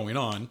still going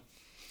on.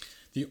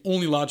 The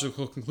only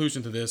logical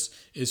conclusion to this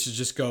is to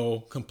just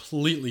go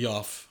completely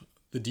off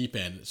the deep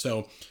end.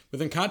 So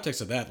within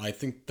context of that, I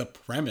think the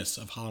premise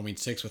of Halloween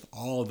 6 with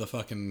all of the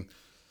fucking,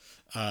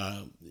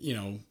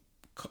 ancient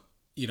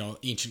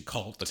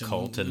cult, the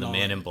cult and the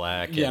Man in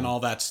Black, and all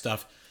that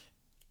stuff.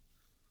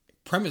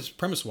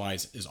 Premise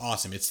wise is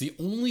awesome. It's the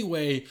only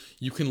way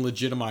you can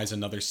legitimize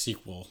another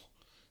sequel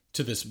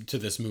to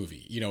this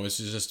movie. It's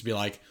just to be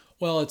like,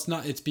 well, it's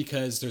not. It's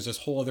because there's this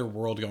whole other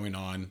world going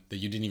on that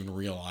you didn't even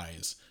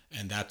realize.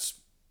 And that's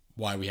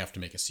why we have to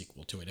make a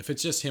sequel to it. If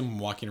it's just him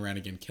walking around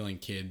again killing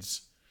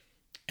kids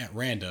at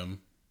random,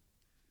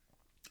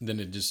 then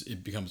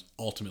it becomes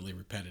ultimately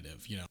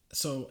repetitive,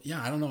 So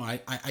yeah, I don't know.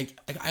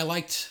 I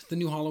liked the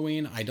new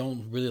Halloween. I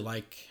don't really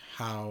like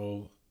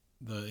how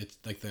I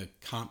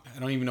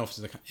don't even know if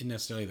it's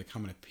necessarily the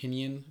common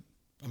opinion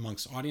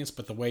amongst audience,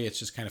 but the way it's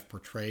just kind of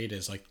portrayed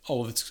is like,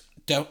 oh, it's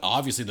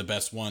obviously the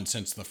best one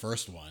since the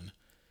first one.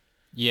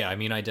 Yeah, I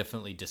mean, I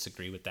definitely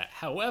disagree with that.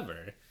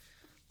 However,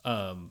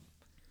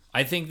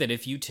 I think that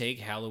if you take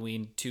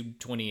Halloween to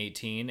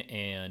 2018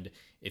 and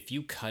if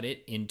you cut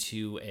it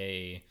into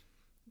a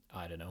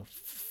I don't know,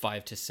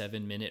 5 to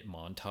 7 minute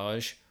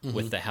montage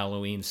with the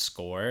Halloween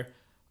score.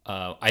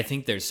 I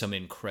think there's some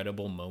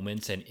incredible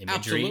moments and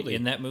imagery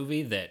in that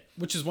movie that...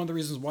 Which is one of the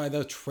reasons why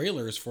the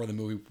trailers for the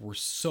movie were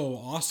so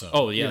awesome.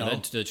 Oh, yeah,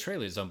 the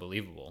trailer is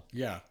unbelievable.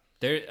 Yeah.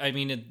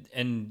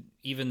 And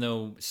even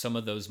though some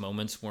of those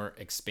moments weren't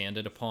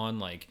expanded upon,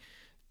 like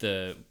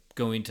the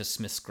going to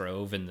Smith's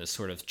Grove and the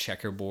sort of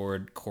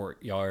checkerboard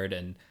courtyard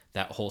and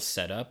that whole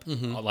setup,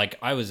 like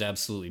I was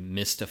absolutely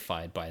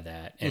mystified by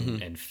that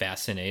and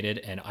fascinated.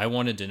 And I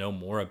wanted to know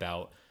more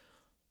about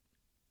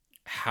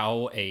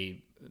how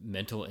a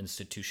mental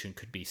institution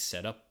could be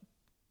set up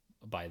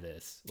by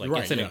this. Like,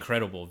 it's an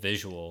incredible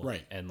visual.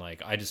 Right. And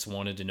like, I just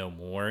wanted to know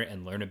more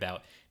and learn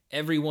about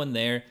everyone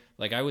there.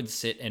 Like, I would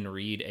sit and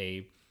read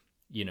a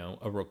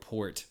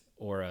report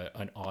or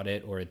an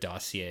audit or a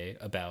dossier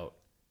about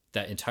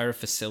that entire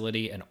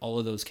facility and all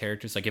of those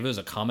characters. Like, if it was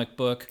a comic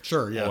book,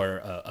 or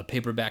a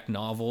paperback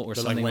novel or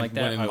something like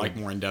that, I would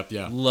more in depth.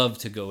 Yeah, love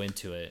to go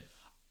into it.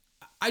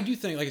 I do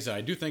think, like I said,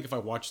 I do think if I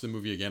watch the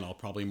movie again, I'll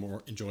probably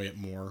enjoy it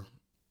more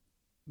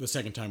the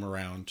second time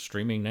around.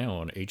 Streaming now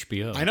on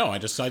HBO. I know. I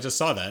just saw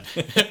that.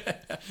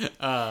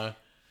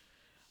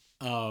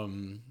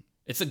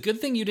 It's a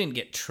good thing you didn't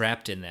get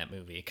trapped in that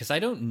movie, because I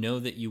don't know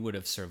that you would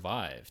have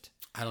survived.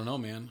 I don't know,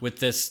 man. With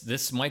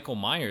this Michael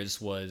Myers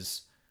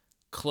was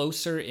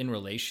closer in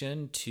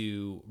relation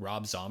to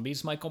Rob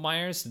Zombie's Michael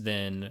Myers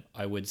than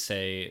I would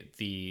say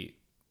the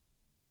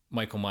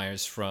Michael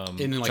Myers from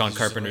John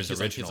Carpenter's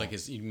original.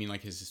 You mean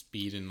like his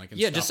speed and like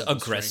just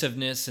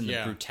aggressiveness and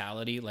the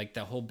brutality, like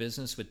the whole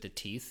business with the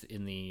teeth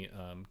in the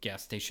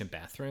gas station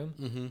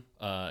bathroom.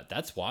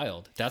 That's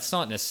wild. That's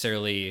not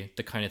necessarily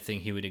the kind of thing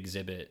he would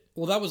exhibit.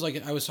 Well, that was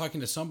like, I was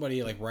talking to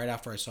somebody like right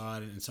after I saw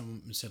it, and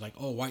someone said like,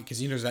 oh, why? Because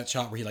there's that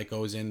shot where he like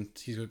goes in,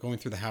 he's going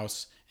through the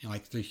house, and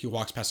like he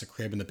walks past a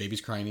crib and the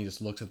baby's crying. He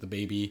just looks at the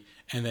baby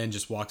and then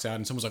just walks out.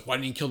 And someone's like, why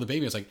didn't he kill the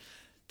baby? I was like,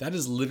 that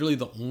is literally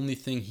the only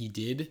thing he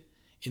did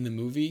in the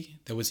movie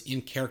that was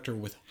in character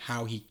with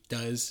how he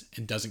does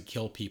and doesn't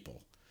kill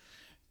people.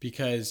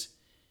 Because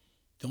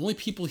the only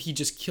people he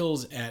just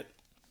kills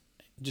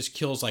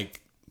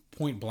like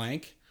point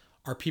blank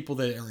are people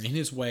that are in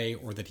his way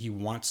or that he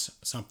wants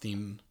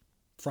something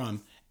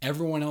from.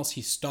 Everyone else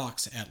he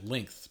stalks at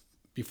length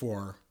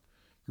before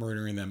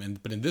murdering them.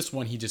 But in this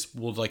one, he just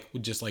would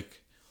just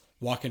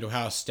walk into a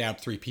house, stab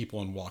 3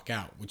 people, and walk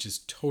out, which is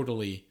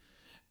totally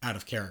out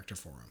of character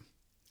for him.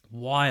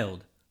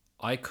 Wild.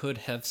 I could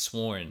have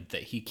sworn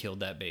that he killed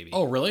that baby.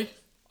 Oh, really?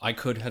 I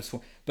could have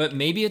sworn. But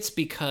maybe it's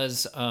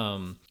because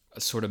a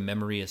sort of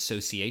memory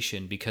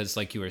association, because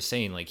like you were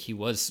saying, like he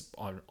was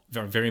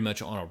very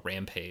much on a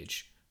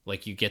rampage.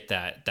 Like you get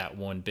that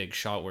one big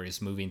shot where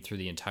he's moving through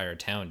the entire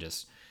town,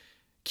 just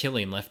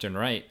killing left and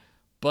right.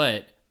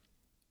 But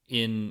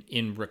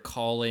in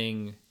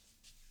recalling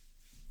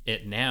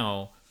it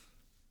now,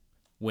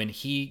 when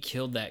he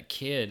killed that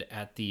kid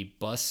at the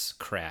bus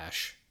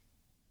crash,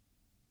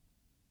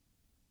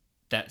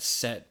 that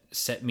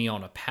set me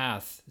on a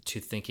path to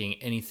thinking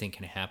anything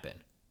can happen,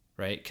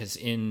 right? Because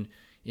in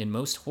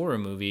most horror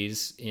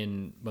movies,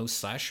 in most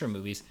slasher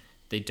movies,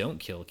 they don't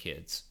kill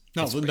kids.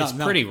 No, it's not,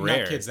 pretty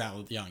rare. Not kids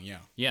that young, yeah.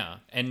 Yeah,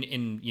 and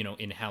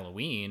in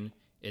Halloween,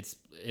 it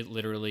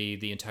literally,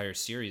 the entire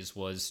series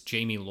was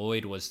Jamie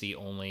Lloyd was the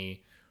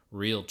only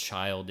real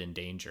child in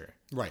danger.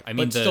 Right. I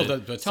mean,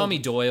 Tommy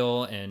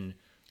Doyle and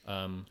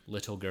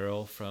little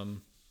girl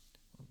from,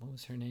 what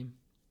was her name?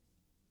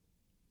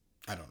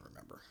 I don't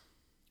remember.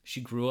 She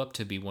grew up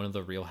to be one of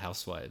the Real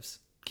Housewives.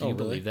 Can you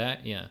really? believe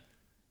that? Yeah.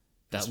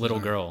 That little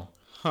girl.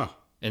 Huh.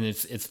 And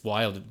it's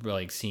wild,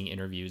 like, seeing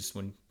interviews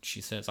when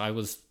she says, I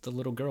was the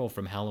little girl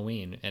from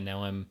Halloween, and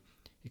now I'm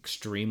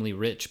extremely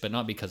rich, but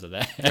not because of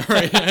that.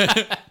 Right.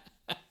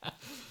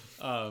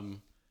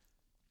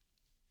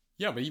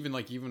 Yeah, but even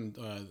what's her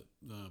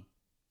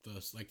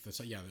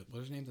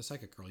name? The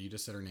psychic girl. You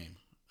just said her name.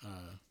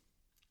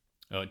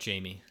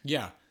 Jamie.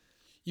 Yeah.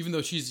 Even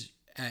though she's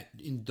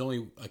the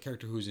only a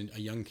character who's a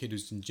young kid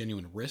who's in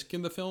genuine risk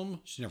in the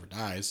film, she never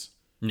dies.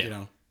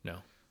 No. No.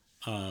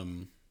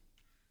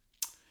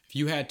 If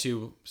you had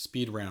to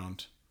speed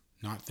round,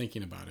 not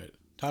thinking about it,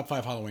 top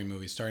 5 Halloween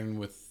movies, starting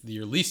with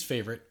your least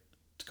favorite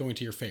to going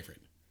to your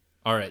favorite.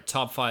 All right,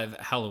 top 5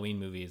 Halloween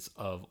movies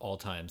of all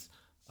times.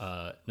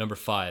 Number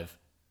 5,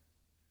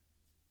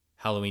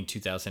 Halloween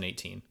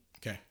 2018.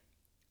 Okay.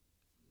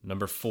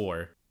 Number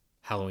 4,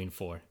 Halloween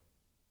 4.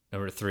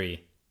 Number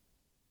 3,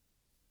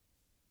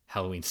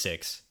 Halloween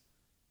 6.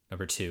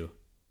 Number 2,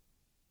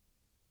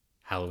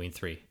 Halloween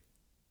 3.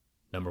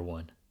 Number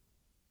 1,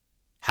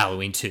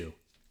 Halloween 2.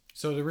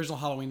 So the original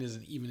Halloween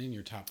isn't even in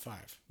your top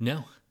 5.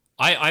 No.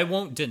 I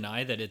won't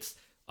deny that it's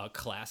a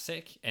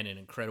classic and an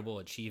incredible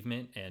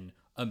achievement and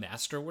a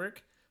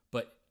masterwork,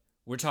 but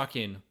we're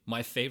talking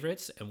my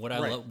favorites and what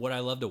I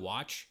love to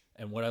watch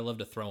and what I love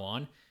to throw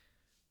on.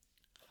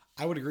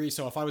 I would agree.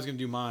 So if I was going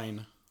to do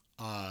mine,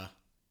 I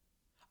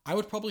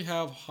would probably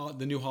have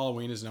the new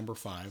Halloween as number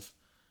 5.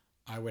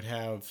 I would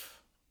have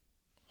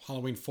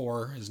Halloween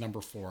 4 as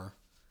number 4.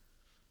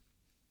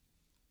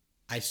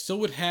 I still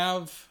would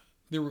have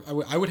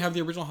I would have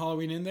the original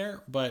Halloween in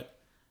there, but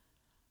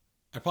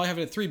I probably have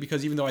it at 3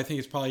 because even though I think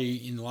it's probably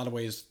in a lot of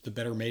ways the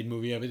better made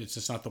movie of it, it's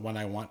just not the one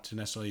I want to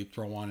necessarily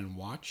throw on and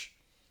watch.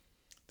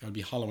 That would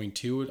be Halloween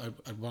 2.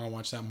 I'd want to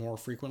watch that more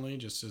frequently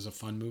just as a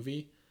fun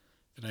movie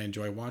that I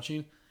enjoy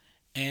watching.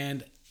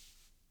 And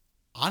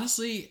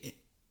honestly,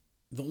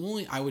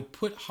 I would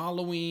put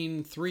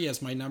Halloween 3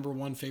 as my number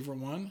 1 favorite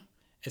one,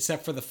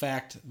 except for the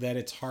fact that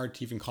it's hard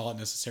to even call it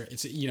necessary.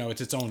 It's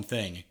it's its own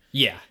thing.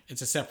 Yeah.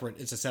 It's a separate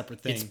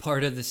thing. It's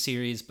part of the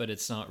series, but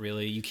it's not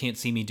really. You can't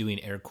see me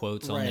doing air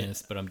quotes on Right.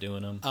 this, but I'm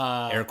doing them.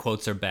 Air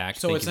quotes are back.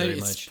 So Thank you very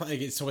it's much.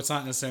 probably, so it's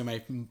not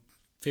necessarily my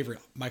favorite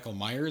Michael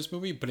Myers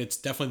movie, but it's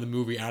definitely the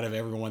movie out of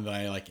everyone that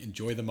I like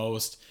enjoy the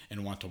most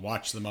and want to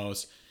watch the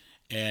most.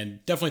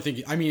 And definitely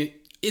think, I mean,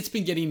 it's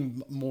been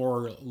getting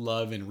more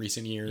love in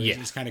recent years. Yeah.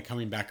 It's kind of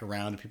coming back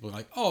around and people are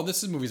like, oh,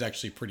 this movie's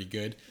actually pretty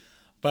good.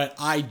 But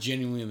I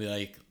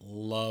genuinely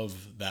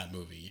love that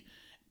movie.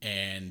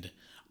 And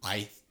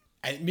I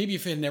maybe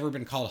if it had never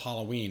been called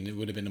Halloween, it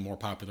would have been a more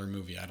popular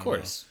movie. I don't know. Of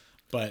course.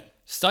 But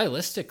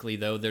stylistically,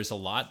 though, there's a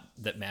lot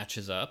that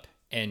matches up,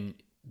 and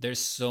there's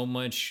so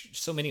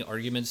many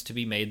arguments to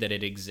be made that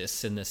it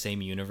exists in the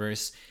same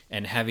universe,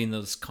 and having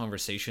those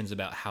conversations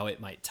about how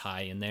it might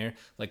tie in there.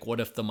 Like, what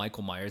if the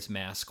Michael Myers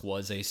mask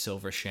was a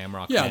silver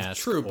shamrock mask? Yeah,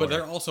 true, but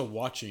they're also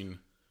watching.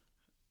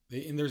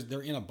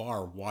 They're in a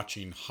bar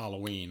watching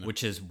Halloween,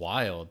 which is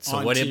wild. So,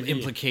 on what TV.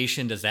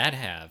 Implication does that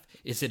have?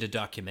 Is it a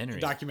documentary?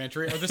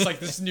 Or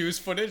this news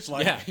footage?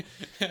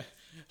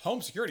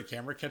 Home security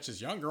camera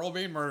catches young girl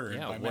being murdered.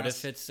 Yeah. What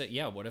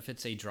if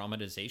it's a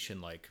dramatization,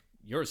 like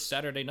your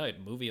Saturday night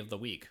movie of the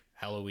week,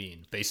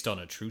 Halloween, based on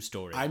a true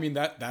story? I mean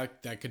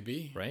that could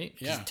be right.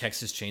 Yeah.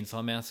 Texas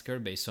Chainsaw Massacre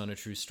based on a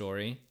true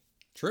story.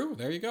 True.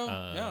 There you go.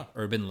 Yeah.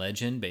 Urban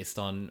Legend based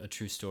on a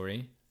true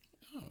story.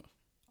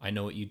 I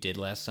Know What You Did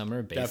Last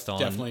Summer,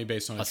 definitely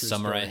based on a true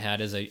summer story I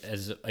had as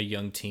a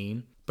young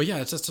teen. But yeah,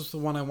 it's just the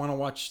one I want to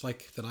watch,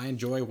 like that I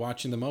enjoy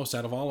watching the most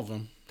out of all of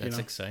them. That's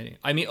exciting.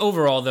 I mean,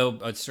 overall,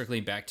 though,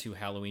 circling back to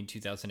Halloween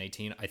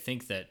 2018, I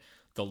think that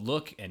the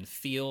look and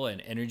feel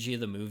and energy of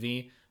the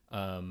movie,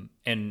 and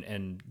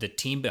the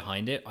team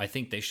behind it, I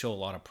think they show a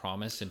lot of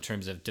promise in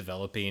terms of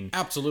developing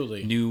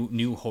absolutely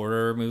new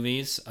horror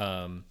movies.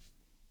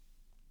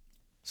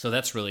 So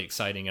that's really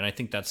exciting, and I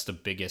think that's the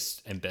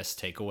biggest and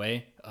best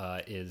takeaway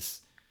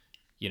is,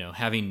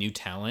 having new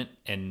talent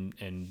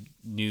and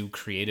new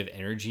creative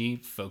energy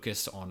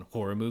focused on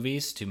horror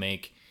movies to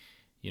make,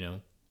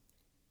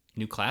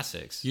 new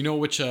classics.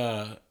 Which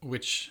I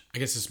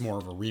guess is more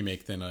of a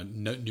remake than a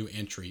new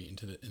entry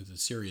into the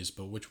series,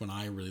 but which one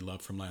I really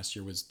loved from last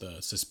year was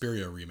the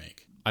Suspiria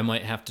remake. I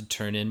might have to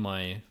turn in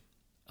my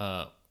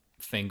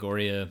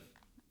Fangoria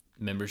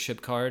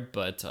membership card,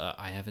 but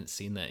I haven't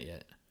seen that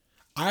yet.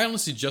 I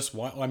honestly just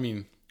watched. I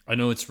mean, I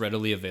know it's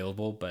readily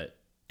available, but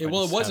it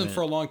wasn't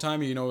for a long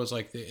time. It was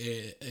like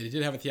it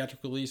did have a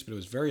theatrical release, but it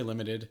was very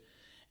limited.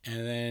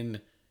 And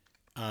then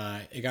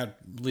it got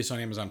released on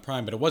Amazon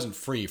Prime, but it wasn't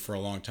free for a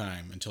long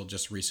time until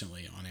just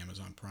recently on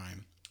Amazon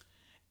Prime.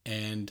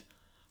 And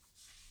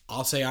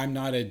I'll say I'm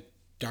not a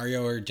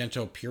Dario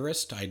Argento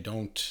purist. I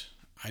don't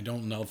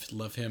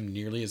love him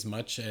nearly as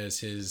much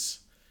as his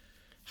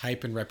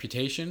hype and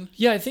reputation.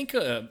 Yeah, I think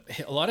a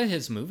lot of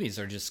his movies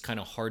are just kind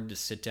of hard to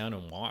sit down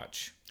and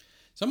watch.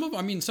 Some of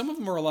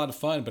them are a lot of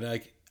fun,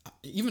 but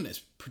even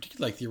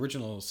particularly the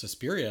original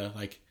Suspiria,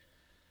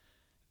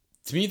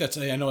 to me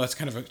I know that's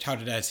kind of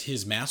touted as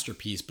his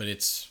masterpiece, but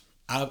it's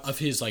of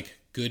his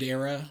good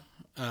era,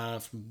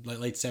 from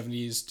late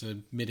 70s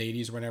to mid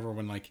 80s or whatever,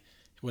 when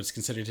what's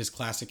considered his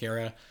classic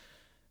era.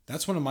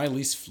 That's one of my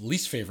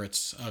least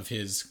favorites of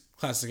his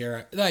classic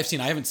era that I've seen.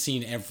 I haven't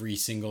seen every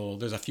single.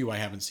 There's a few I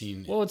haven't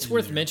seen. Well, it's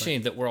worth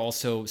mentioning that we're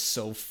also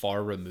so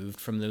far removed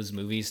from those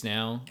movies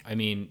now. I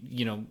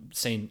mean,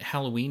 saying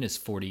Halloween is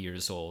 40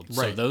 years old,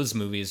 right. So those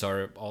movies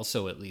are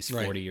also at least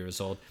 40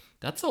 years old.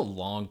 That's a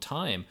long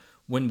time.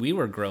 When we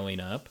were growing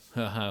up,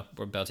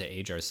 we're about to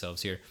age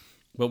ourselves here,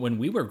 but when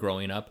we were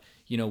growing up,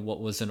 what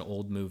was an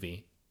old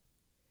movie?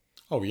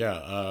 Oh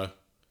yeah.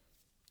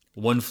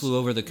 One Flew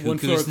Over the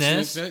Cuckoo's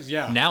Nest.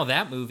 Yeah. Now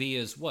that movie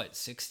is what,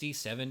 60,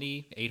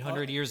 70,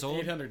 800 years old?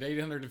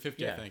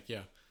 850, yeah. I think,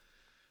 yeah.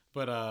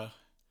 But,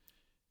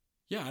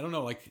 yeah, I don't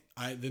know.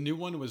 The new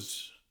one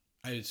was,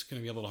 it's going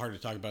to be a little hard to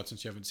talk about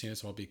since you haven't seen it,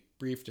 so I'll be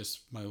brief.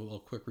 Just my little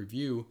quick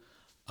review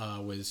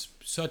was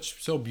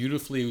so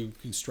beautifully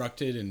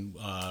constructed and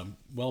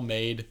well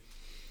made.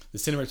 The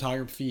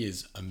cinematography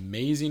is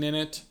amazing in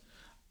it.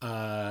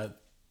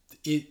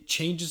 It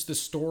changes the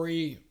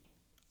story.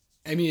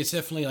 I mean, it's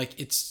definitely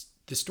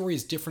the story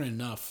is different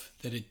enough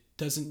that it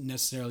doesn't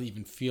necessarily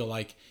even feel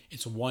like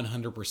it's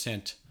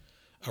 100%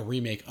 a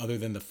remake, other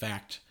than the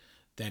fact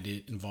that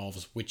it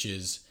involves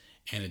witches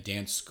and a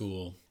dance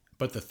school.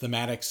 But the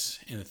thematics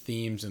and the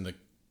themes and the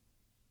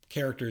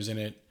characters in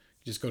it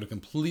just go to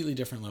completely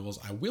different levels.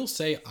 I will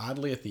say,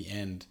 oddly, at the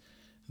end,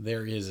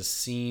 there is a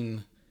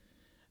scene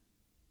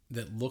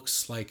that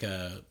looks like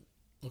a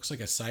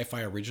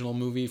sci-fi original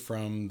movie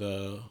from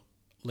the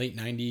late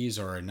 90s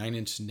or a Nine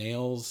Inch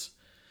Nails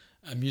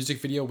a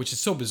music video, which is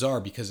so bizarre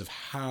because of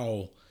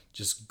how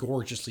just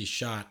gorgeously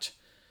shot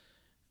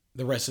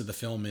the rest of the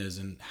film is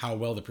and how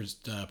well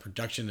the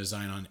production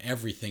design on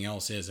everything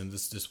else is. And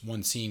this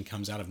one scene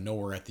comes out of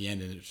nowhere at the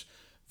end, and it's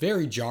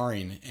very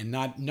jarring, and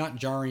not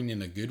jarring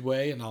in a good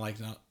way,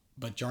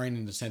 but jarring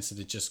in the sense that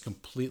it just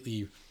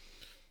completely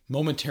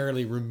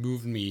momentarily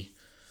removed me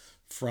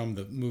from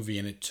the movie,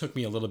 and it took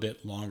me a little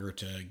bit longer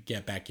to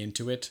get back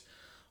into it.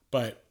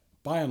 But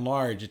by and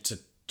large, it's a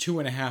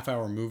 2.5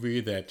 hour movie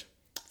that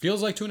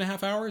feels like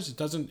 2.5 hours. It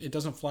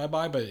doesn't fly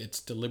by, but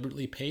it's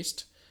deliberately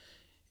paced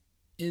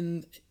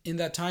in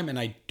that time, and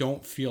I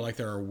don't feel like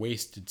there are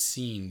wasted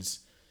scenes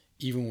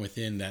even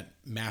within that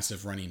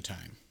massive running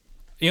time.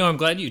 I'm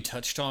glad you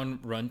touched on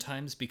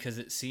runtimes, because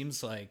it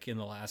seems like in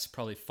the last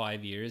probably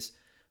 5 years,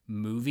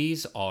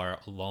 movies are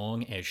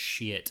long as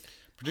shit.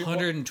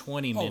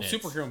 120 minutes.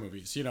 Superhero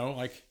movies,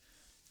 like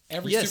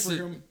every yes,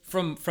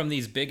 superhero from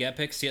these big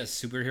epics, yes,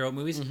 superhero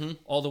movies,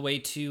 all the way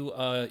to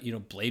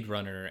Blade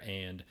Runner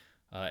and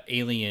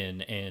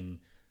Alien and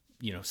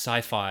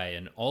sci-fi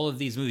and all of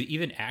these movies.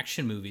 Even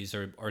action movies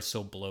are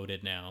so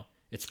bloated now.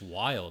 It's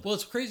wild. Well,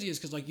 it's crazy is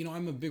because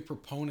I'm a big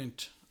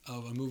proponent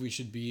of a movie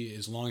should be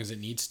as long as it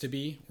needs to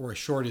be, or as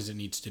short as it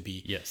needs to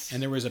be. Yes. And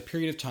there was a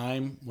period of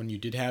time when you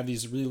did have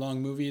these really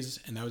long movies,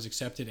 and that was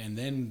accepted. And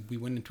then we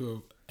went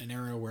into an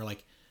era where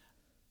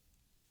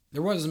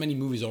there wasn't as many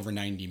movies over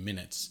 90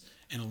 minutes,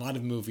 and a lot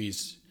of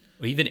movies,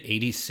 Well, even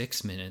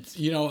 86 minutes.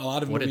 a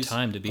lot of What movies, a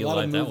time to be a lot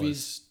alive of that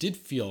movies did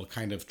feel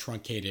kind of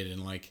truncated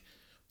and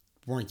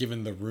weren't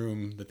given the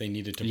room that they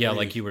needed to. Yeah, breathe.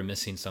 like you were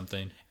missing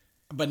something.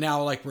 But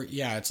now,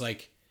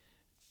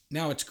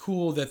 now it's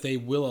cool that they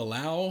will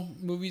allow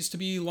movies to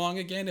be long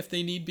again if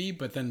they need be.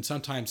 But then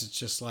sometimes it's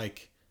just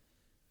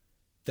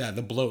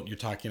the bloat you're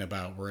talking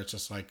about, where it's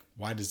just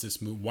why does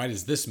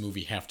this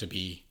movie have to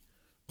be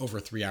over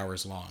 3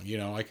 hours long?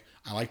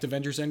 I liked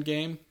Avengers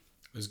Endgame. It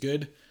was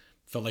good.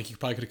 Felt like you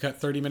probably could have cut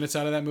 30 minutes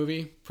out of that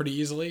movie pretty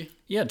easily.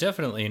 Yeah,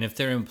 definitely. And if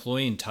they're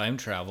employing time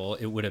travel,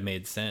 it would have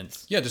made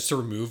sense. Yeah, just to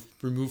remove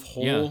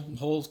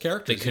whole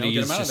characters. They could have get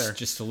used them out of there.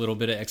 just a little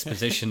bit of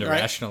exposition to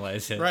Right.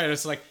 rationalize it. Right,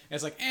 it's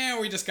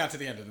we just got to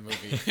the end of the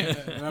movie.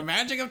 The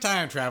magic of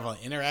time travel,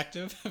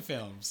 interactive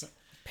films.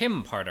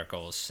 Pym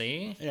particles,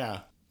 see? Yeah.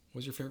 What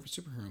was your favorite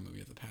superhero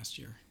movie of the past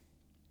year?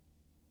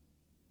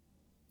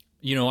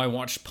 I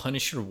watched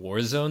Punisher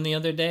Warzone the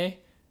other day.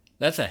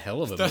 That's a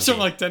hell of a That's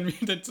movie.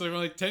 That's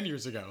from 10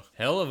 years ago.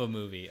 Hell of a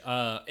movie.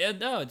 No,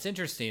 it's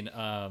interesting.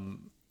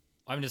 I'm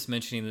just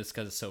mentioning this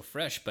because it's so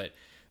fresh, but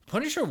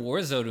Punisher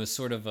Warzone was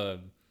sort of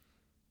an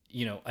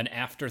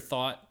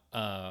afterthought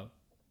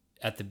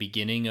at the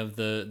beginning of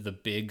the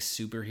big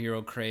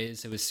superhero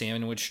craze. It was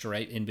sandwiched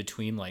right in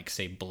between,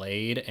 say,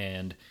 Blade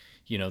and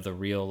the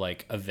real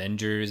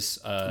Avengers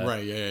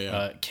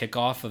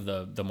kickoff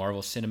of the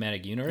Marvel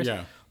Cinematic Universe.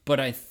 Yeah. But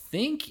I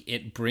think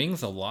it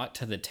brings a lot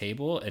to the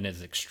table and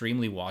is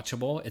extremely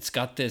watchable. It's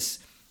got this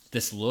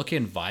look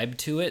and vibe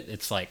to it.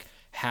 It's like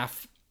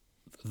half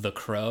The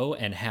Crow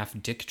and half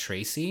Dick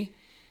Tracy,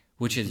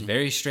 which is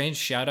very strange.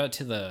 Shout out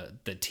to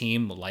the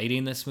team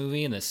lighting this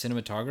movie and the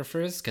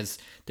cinematographers, because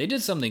they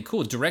did something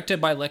cool. Directed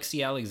by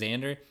Lexi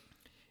Alexander.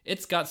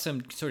 It's got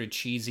some sort of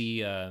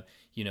cheesy,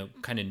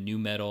 kind of new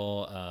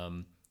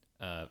metal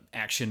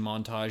action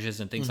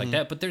montages and things like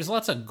that, but there's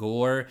lots of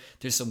gore.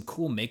 There's some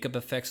cool makeup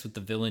effects with the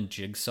villain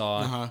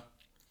Jigsaw,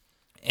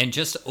 and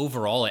just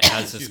overall it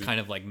has this kind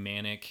of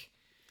manic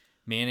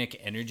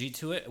energy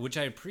to it, which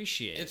I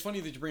appreciate. It's funny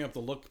that you bring up the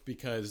look,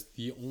 because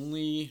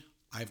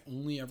I've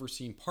only ever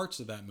seen parts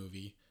of that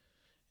movie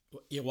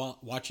while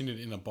watching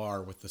it in a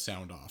bar with the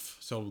sound off.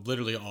 So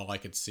literally all I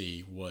could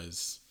see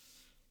was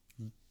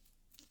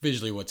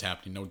visually what's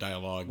happening, no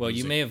dialogue. Well,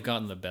 music. you may have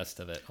gotten the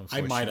best of it,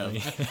 I might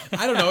have.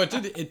 I don't know.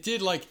 It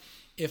did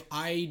if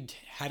I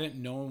hadn't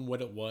known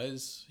what it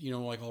was,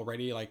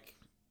 already, and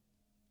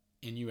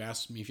if you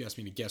asked me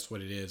to guess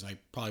what it is, I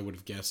probably would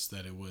have guessed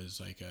that it was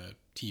a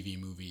TV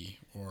movie,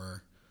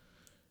 or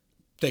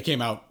that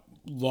came out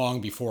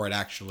long before it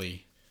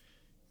actually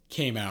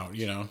came out,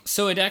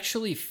 So it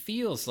actually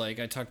feels like,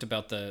 I talked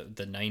about the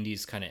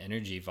 90s kind of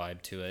energy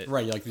vibe to it.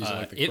 Right, these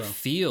are the it Crow.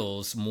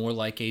 feels more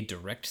like a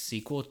direct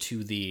sequel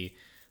to the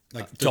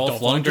The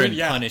Dolph Lundgren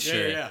yeah,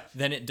 Punisher yeah.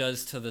 than it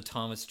does to the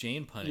Thomas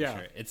Jane Punisher.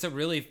 Yeah. It's a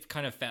really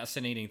kind of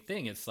fascinating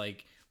thing. It's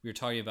like we were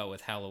talking about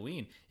with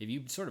Halloween. If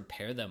you sort of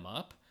pair them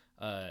up,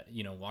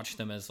 watch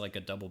them as a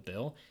double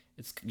bill,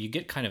 you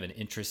get kind of an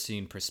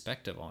interesting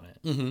perspective on it.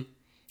 Mm-hmm.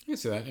 I can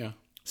see that, yeah.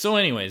 So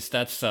anyways,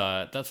 that's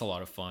a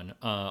lot of fun.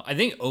 I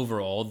think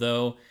overall,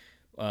 though,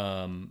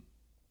 I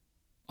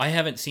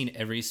haven't seen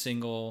every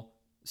single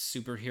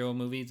superhero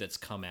movie that's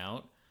come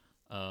out,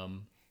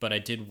 but I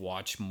did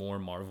watch more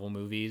Marvel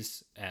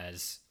movies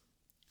as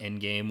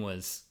Endgame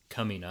was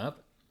coming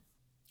up.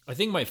 I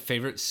think my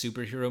favorite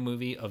superhero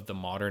movie of the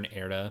modern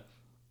era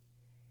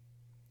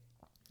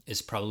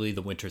is probably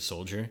The Winter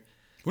Soldier.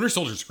 Winter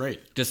Soldier's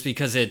great. Just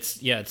because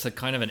it's a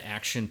kind of an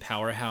action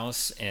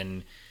powerhouse,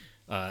 and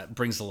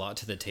brings a lot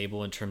to the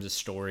table in terms of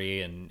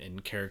story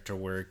and character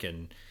work,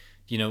 and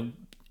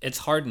it's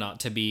hard not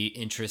to be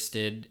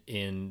interested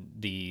in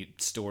the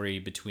story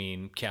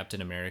between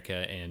Captain America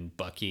and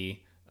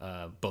Bucky,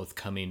 both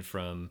coming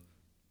from,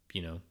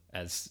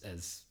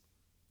 as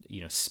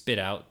spit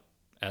out,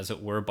 as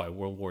it were, by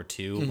World War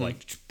II,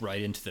 like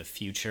right into the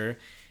future,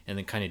 and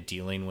then kind of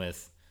dealing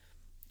with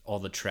all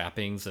the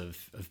trappings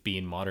of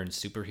being modern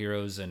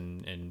superheroes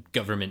and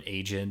government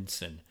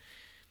agents, and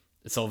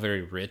it's all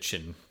very rich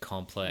and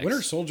complex.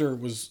 Winter Soldier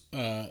was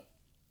that,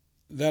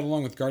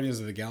 along with Guardians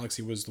of the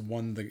Galaxy, was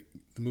the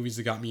movies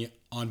that got me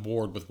on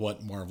board with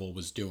what Marvel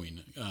was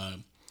doing.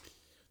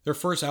 Their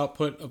first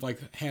output of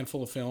like a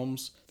handful of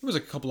films, there was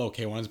a couple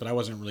okay ones, but I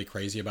wasn't really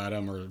crazy about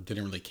them or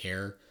didn't really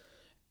care,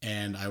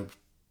 and I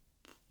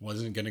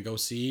wasn't gonna go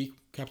see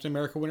Captain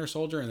America: Winter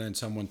Soldier. And then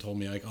someone told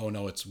me like, "Oh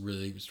no, it's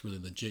really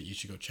legit. You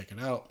should go check it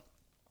out."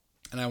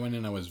 And I went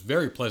in. I was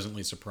very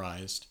pleasantly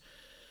surprised.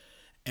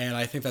 And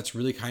I think that's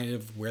really kind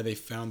of where they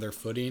found their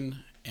footing.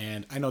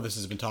 And I know this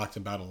has been talked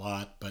about a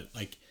lot, but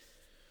like,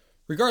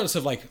 regardless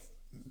of like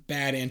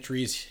bad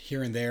entries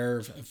here and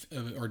there,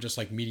 or just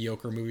like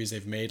mediocre movies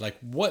they've made, like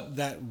what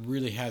that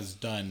really has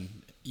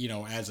done,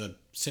 as a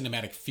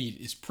cinematic feat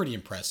is pretty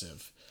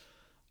impressive.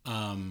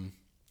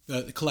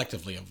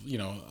 Collectively of,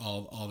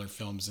 all their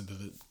films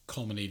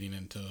culminating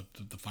into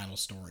the final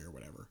story or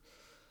whatever.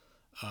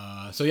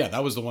 So yeah,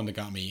 that was the one that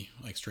got me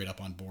like straight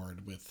up on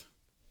board with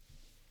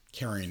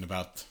caring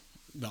about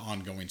the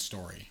ongoing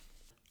story.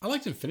 I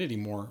liked Infinity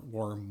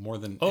War more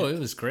than... Oh, it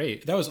was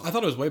great. I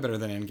thought it was way better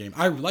than Endgame.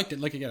 I liked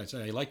it, like again, I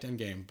said, I liked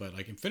Endgame, but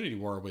like Infinity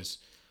War was...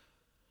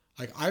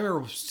 Like, I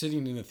remember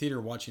sitting in the theater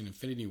watching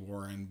Infinity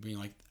War and being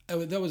like,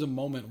 that was a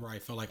moment where I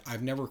felt like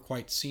I've never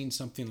quite seen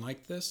something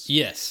like this.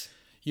 Yes.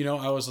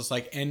 I was just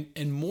like,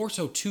 and more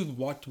so too,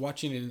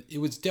 watching it, it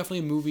was definitely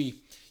a movie.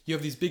 You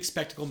have these big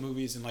spectacle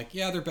movies, and like,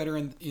 yeah, they're better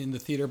in the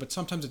theater, but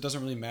sometimes it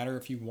doesn't really matter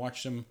if you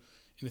watch them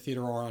in the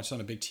theater or it's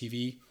on a big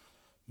TV.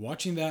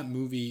 Watching that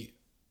movie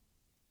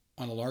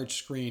on a large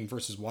screen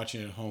versus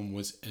watching it at home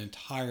was an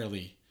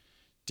entirely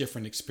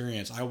different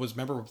experience. I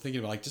remember thinking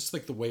about like just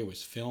like the way it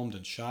was filmed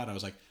and shot. I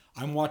was like,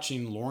 I'm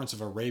watching Lawrence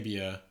of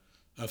Arabia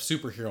of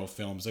superhero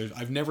films.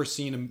 I've never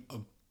seen a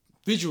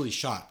visually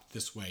shot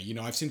this way.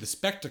 I've seen the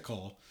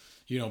spectacle,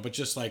 but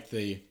just like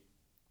the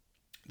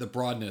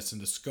broadness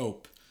and the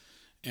scope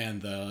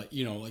and the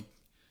like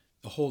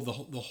the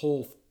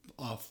whole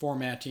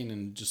formatting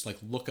and just like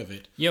look of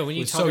it. Yeah, when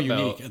you was talk so about...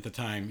 unique at the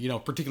time.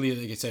 Particularly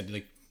like I said,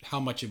 like how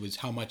much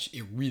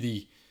it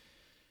really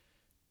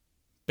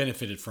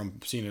benefited from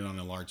seeing it on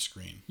a large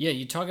screen. Yeah,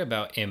 you talk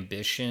about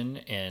ambition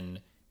and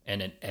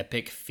an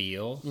epic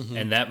feel,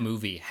 and that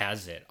movie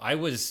has it. I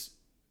was,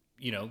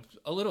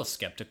 a little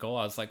skeptical.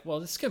 I was like, well,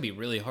 this is going to be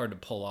really hard to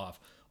pull off.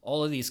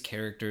 All of these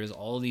characters,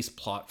 all of these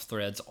plot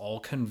threads,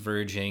 all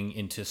converging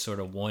into sort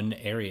of one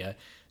area.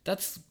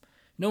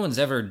 No one's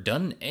ever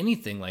done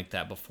anything like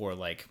that before.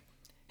 Like,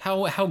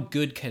 how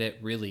good can it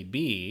really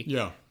be?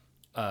 Yeah.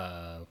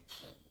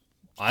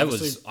 I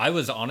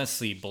was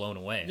honestly blown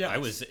away. Yes. I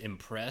was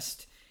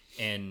impressed,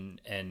 and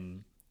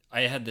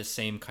I had the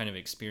same kind of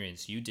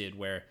experience you did,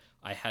 where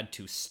I had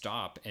to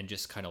stop and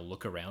just kind of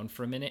look around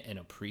for a minute and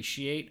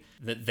appreciate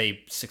that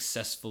they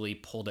successfully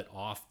pulled it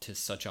off to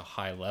such a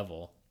high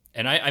level.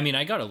 And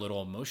I got a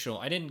little emotional.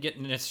 I didn't get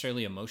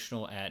necessarily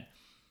emotional at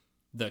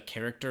the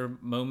character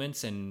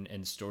moments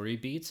and story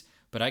beats,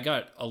 but I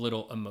got a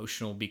little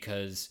emotional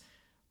because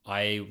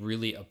I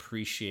really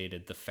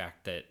appreciated the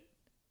fact that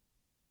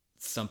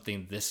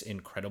something this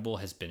incredible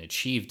has been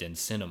achieved in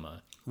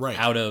cinema. Right.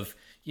 Out of,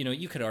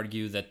 you could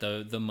argue that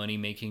the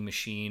money-making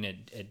machine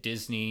at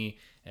Disney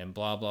and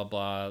blah, blah,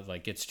 blah,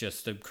 like it's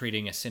just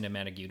creating a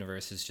cinematic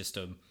universe is just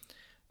a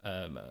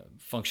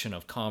function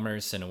of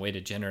commerce and a way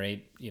to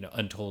generate,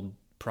 untold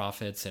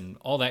profits and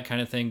all that kind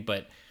of thing.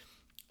 But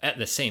at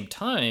the same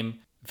time,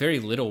 very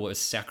little was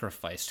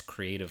sacrificed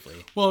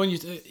creatively. Well, when you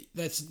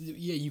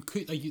you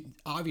could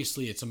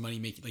obviously it's a money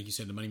making, like you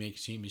said, the money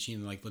making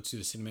machine. Like, let's do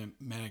the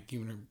cinematic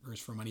universe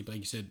for money, but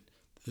like you said,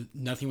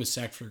 nothing was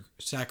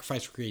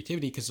sacrificed for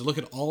creativity, because look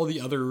at all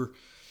the other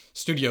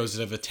studios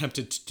that have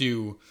attempted to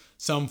do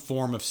some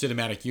form of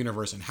cinematic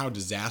universe and how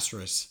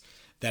disastrous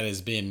that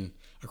has been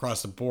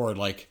across the board.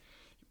 Like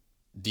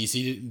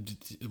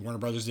DC, Warner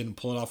Brothers didn't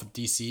pull it off with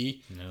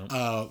DC.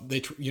 No.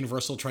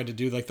 Universal tried to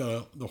do like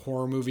the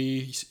horror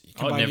movie.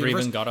 Oh, it never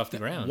even got off the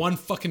ground. One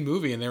fucking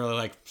movie, and they were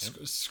like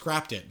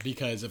scrapped it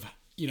because of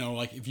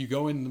like if you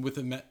go in with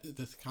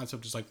the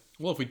concept is like,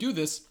 well, if we do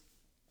this,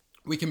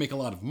 we can make a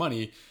lot of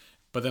money,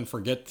 but then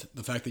forget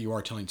the fact that you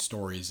are telling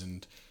stories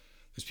and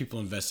there's people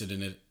invested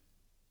in it.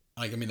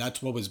 Like, I mean,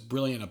 that's what was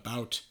brilliant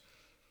about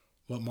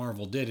what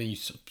Marvel did, and you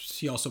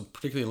see also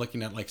particularly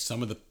looking at like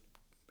some of the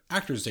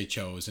actors they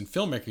chose and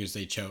filmmakers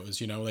they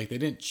chose. Like they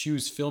didn't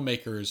choose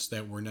filmmakers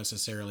that were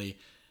necessarily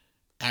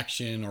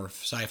action or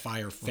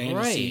sci-fi or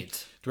fantasy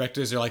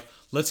directors. They're like,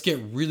 let's get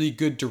really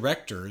good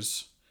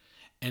directors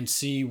and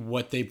see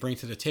what they bring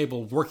to the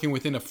table, working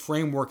within a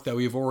framework that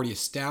we've already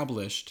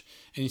established.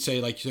 And you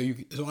say like, so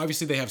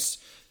obviously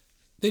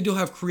they do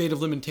have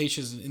creative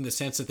limitations in the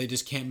sense that they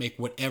just can't make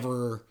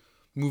whatever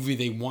movie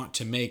they want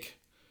to make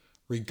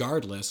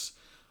regardless,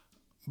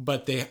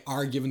 but they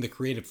are given the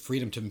creative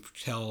freedom to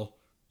tell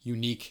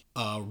unique,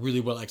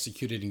 really well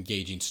executed,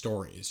 engaging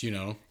stories, you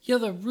know? Yeah,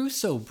 the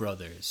Russo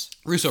brothers.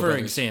 For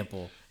brothers.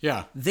 example.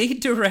 Yeah. They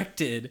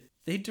directed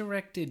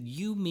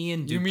You, Me,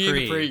 and Dupree. You, Me,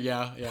 and Dupree,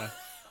 yeah.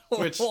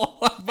 Which,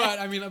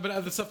 but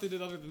the stuff they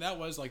did other than that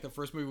was like the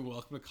first movie,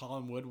 Welcome to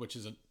Collinwood, which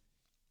is an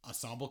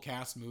ensemble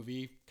cast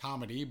movie,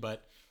 comedy,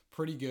 but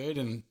pretty good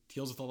and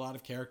deals with a lot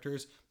of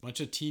characters. Bunch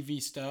of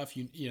TV stuff,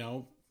 you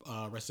know,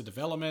 Arrested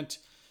Development,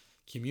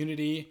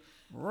 Community.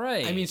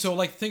 Right. I mean, so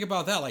like think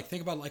about that. Like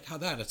think about like how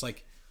that it's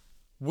like,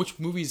 which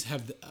movies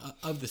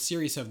of the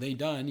series have they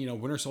done? You know,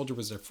 Winter Soldier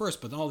was their first,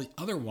 but all the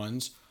other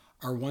ones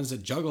are ones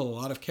that juggle a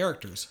lot of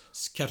characters.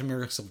 Captain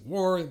America: Civil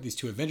War, these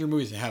two Avenger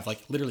movies that have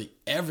like literally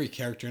every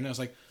character in it. I was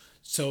like,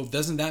 so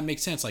doesn't that make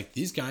sense? Like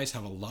these guys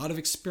have a lot of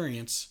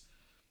experience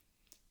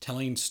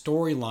telling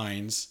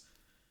storylines,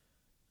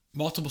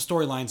 multiple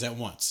storylines at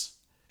once,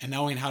 and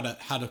knowing how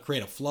to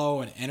create a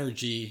flow and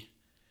energy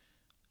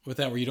with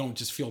that where you don't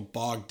just feel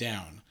bogged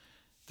down.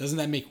 Doesn't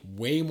that make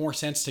way more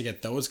sense to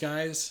get those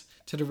guys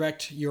to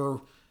direct your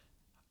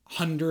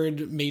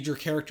 100 major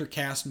character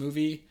cast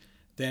movie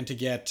than to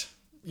get,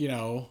 you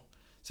know,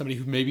 somebody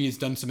who maybe has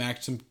done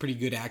some pretty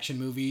good action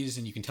movies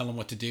and you can tell them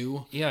what to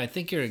do? Yeah, I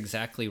think you're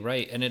exactly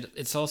right. And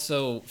it's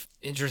also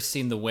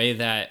interesting the way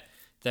that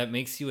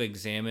makes you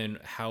examine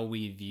how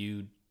we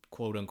view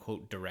quote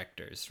unquote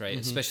directors, right?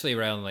 Mm-hmm. Especially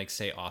around like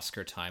say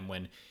Oscar time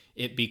when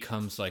it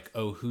becomes like,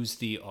 oh, who's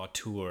the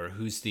auteur?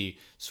 Who's the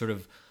sort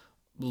of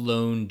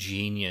lone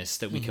genius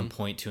that we can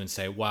point to and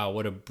say, wow,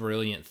 what a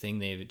brilliant thing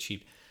they've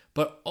achieved.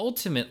 But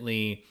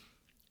ultimately,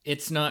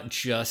 it's not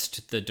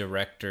just the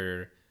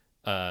director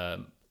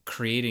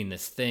creating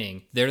this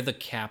thing. They're the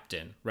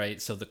captain,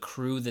 right? So the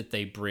crew that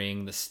they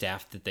bring, the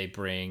staff that they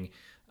bring,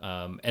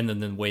 and then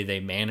the way they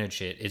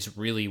manage it is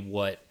really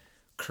what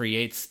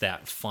creates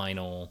that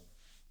final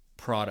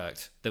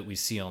product that we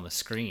see on the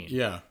screen.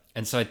 Yeah.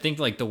 And so I think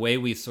like the way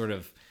we sort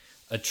of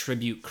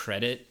attribute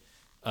credit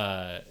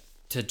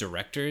to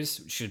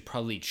directors should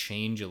probably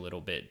change a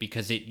little bit,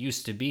 because it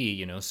used to be,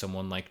 you know,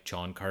 someone like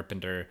John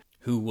Carpenter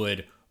who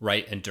would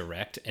write and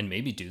direct and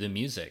maybe do the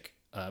music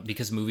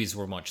because movies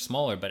were much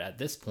smaller. But at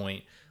this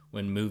point,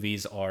 when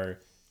movies are,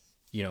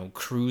 you know,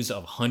 crews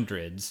of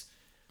hundreds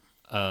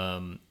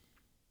and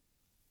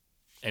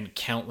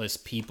countless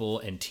people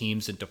and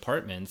teams and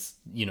departments,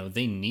 you know,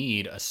 they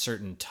need a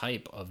certain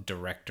type of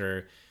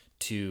director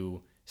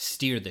to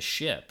steer the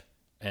ship.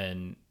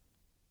 And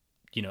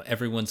you know,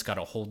 everyone's got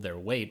to hold their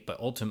weight, but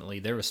ultimately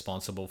they're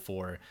responsible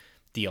for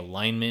the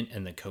alignment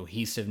and the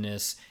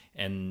cohesiveness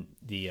and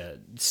the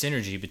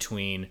synergy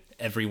between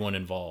everyone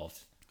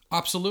involved.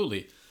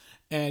 Absolutely.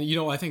 And, you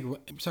know, I think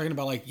we're talking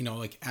about like, you know,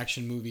 like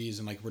action movies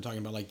and like we're talking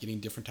about like getting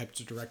different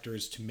types of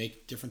directors to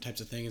make different types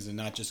of things and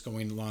not just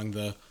going along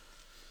the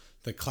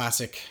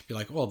classic, be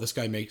like, oh, this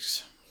guy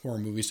makes horror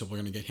movies, so we're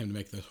going to get him to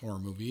make this horror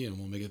movie and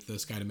we'll get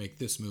this guy to make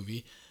this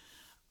movie.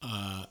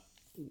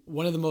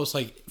 One of the most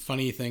like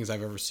funny things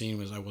I've ever seen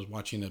was I was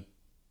watching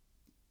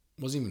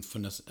wasn't even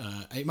fun.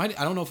 I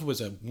don't know if it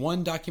was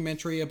one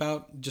documentary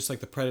about just like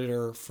the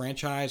Predator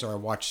franchise, or I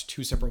watched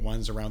two separate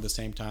ones around the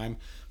same time.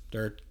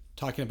 They're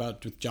talking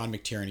about with John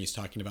McTiernan. He's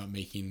talking about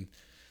making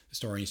the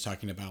story. He's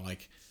talking about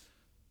like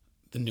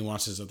the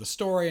nuances of the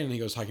story, and he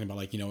goes talking about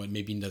like, you know, it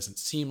maybe doesn't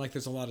seem like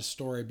there's a lot of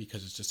story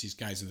because it's just these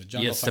guys in the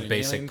jungle. Yes, the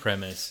basic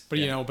premise. But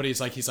you know, but he's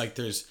like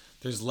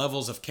there's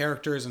levels of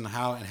characters and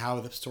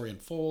how the story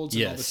unfolds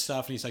and all this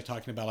stuff. And he's like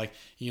talking about like,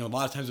 you know, a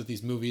lot of times with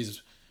these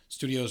movies,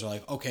 studios are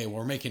like, okay, well,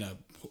 we're making an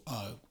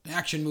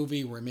action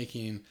movie, we're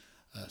making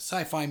a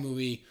sci-fi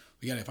movie.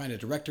 We got to find a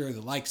director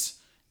that likes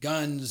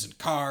guns and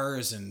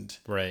cars and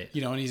right,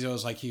 you know. And he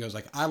goes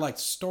like, I liked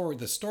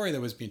the story that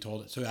was being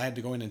told, so I had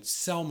to go in and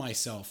sell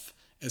myself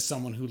as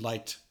someone who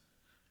liked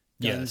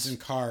guns and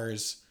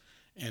cars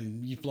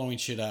and blowing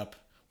shit up.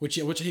 Which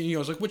he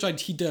goes like,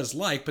 he does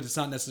like, but it's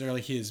not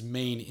necessarily his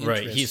main interest.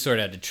 Right, he sort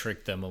of had to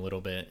trick them a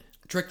little bit,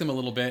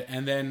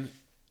 and then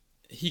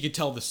he could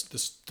tell the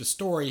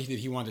story that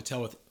he wanted to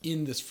tell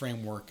within this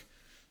framework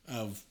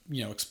of,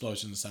 you know,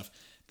 explosions and stuff.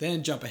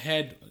 Then jump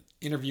ahead,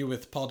 interview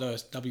with Paul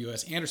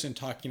W.S. Anderson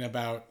talking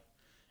about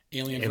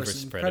Alien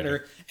versus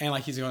Predator, and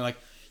like he's going like,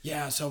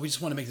 yeah, so we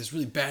just want to make this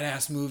really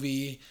badass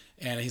movie,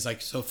 and he's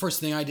like, so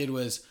first thing I did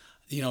was,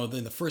 you know,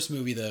 in the first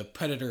movie, the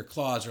Predator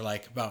claws are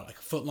like about like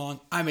a foot long.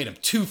 I made them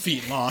 2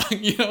 feet long,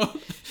 you know?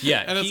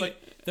 Yeah. And it's like,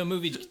 the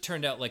movie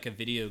turned out like a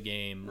video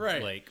game,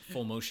 right, like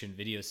full motion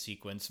video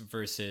sequence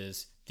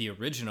versus the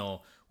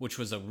original, which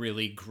was a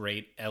really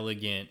great,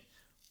 elegant,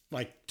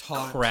 like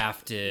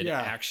crafted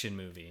action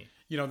movie.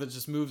 You know, that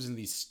just moves in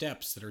these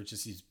steps that are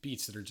just these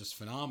beats that are just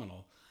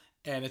phenomenal.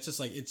 And it's just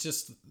like, it's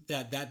just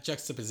that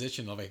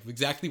juxtaposition of like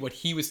exactly what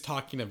he was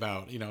talking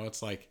about. You know,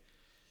 it's like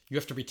you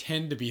have to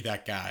pretend to be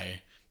that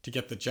guy to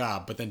get the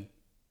job, but then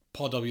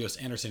Paul W.S.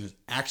 Anderson is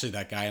actually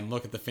that guy, and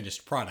look at the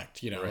finished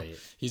product, you know. Right.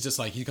 He's just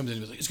like, he comes in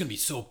and he's like, it's going to be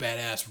so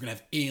badass. We're going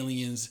to have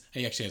aliens.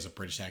 He actually has a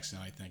British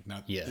accent, I think,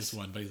 not this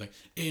one, but he's like,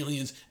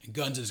 aliens and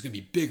guns, and it's going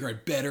to be bigger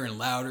and better and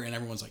louder, and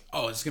everyone's like,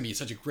 oh, it's going to be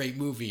such a great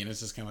movie. And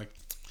it's just kind of like,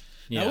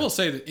 I will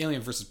say that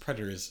Alien versus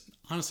Predator is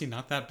honestly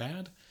not that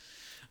bad.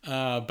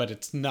 But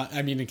it's not,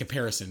 I mean, in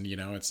comparison,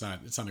 it's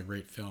not a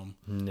great film.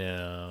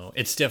 No,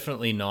 it's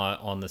definitely not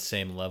on the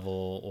same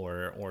level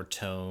or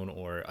tone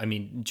I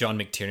mean, John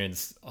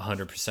McTiernan's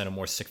 100% a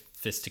more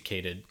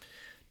sophisticated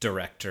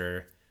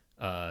director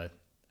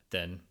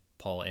than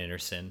Paul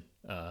Anderson.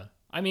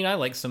 I mean, I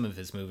like some of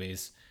his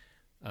movies.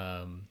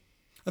 I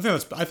think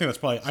that's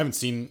probably, I haven't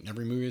seen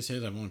every movie of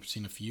his. I've only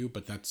seen a few,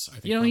 but that's, I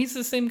think. He's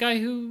the same guy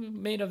who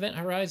made Event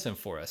Horizon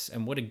for us,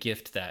 and what a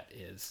gift that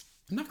is.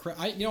 I'm not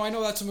crazy. I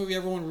know that's a movie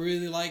everyone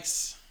really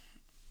likes.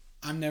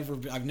 I've never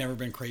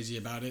been crazy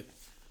about it.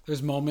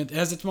 It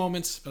has its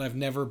moments, but I've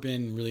never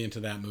been really into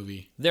that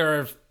movie. There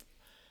are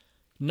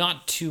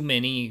not too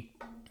many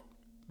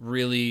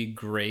really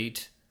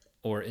great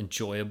or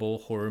enjoyable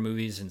horror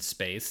movies in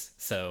space,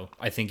 so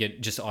I think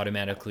it just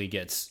automatically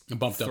gets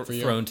bumped up for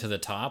you. Thrown to the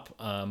top.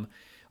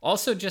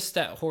 Also, just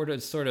that horror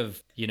sort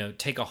of,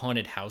 take a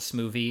haunted house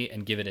movie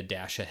and give it a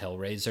dash of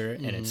Hellraiser,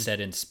 and it's set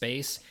in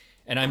space.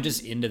 And I'm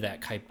just into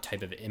that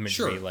type of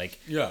imagery,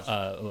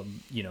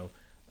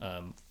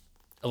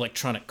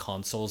 electronic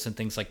consoles and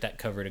things like that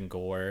covered in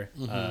gore,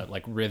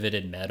 like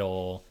riveted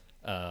metal,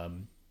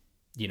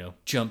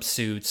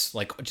 jumpsuits,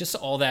 like just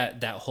all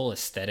that whole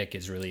aesthetic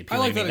is really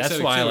appealing to me. That's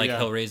why I like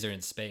Hellraiser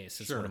in space.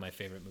 It's one of my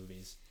favorite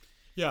movies.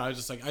 Yeah, I was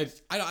just like,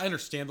 I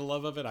understand the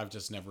love of it. I've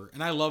just never,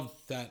 and I love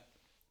that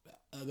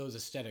those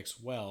aesthetics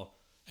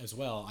as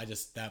well. I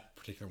just, that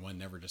particular one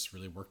never just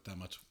really worked that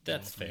much.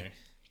 That's fair.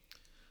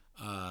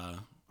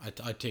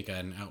 I'd take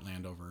an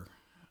Outland over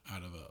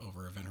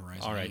Event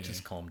Horizon. All right,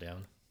 just calm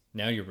down.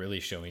 Now you're really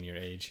showing your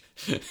age.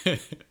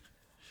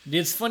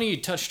 It's funny you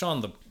touched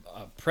on the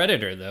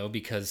Predator though,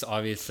 because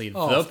obviously the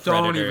Predator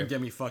don't even get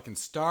me fucking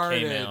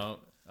started. Came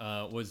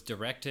out, was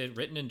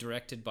written and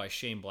directed by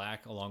Shane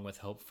Black, along with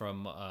help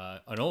from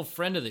an old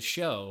friend of the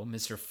show,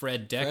 Mr.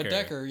 Fred Dekker.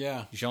 Fred Dekker,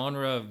 yeah,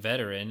 genre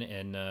veteran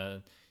and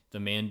the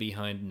man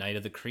behind Night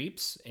of the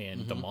Creeps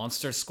and The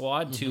Monster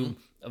Squad, two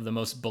of the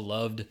most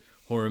beloved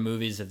horror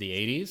movies of the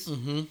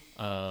 80s.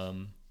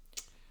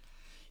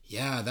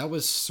 Yeah, that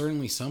was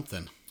certainly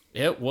something.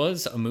 It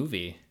was a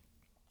movie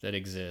that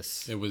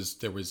exists. There was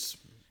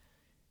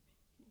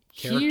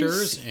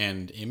characters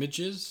and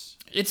images.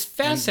 It's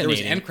fascinating. And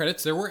there was end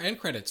credits. There were end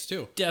credits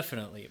too.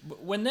 Definitely.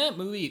 When that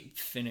movie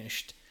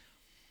finished,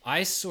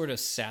 I sort of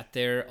sat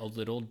there a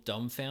little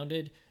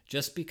dumbfounded,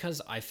 just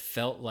because I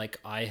felt like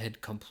I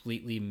had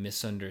completely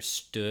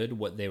misunderstood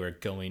what they were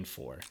going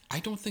for. I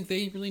don't think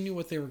they really knew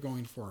what they were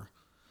going for.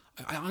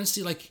 I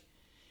honestly,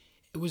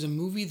 it was a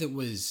movie that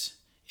was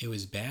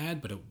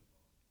bad, but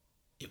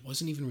it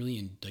wasn't even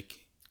really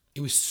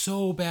it was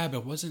so bad, but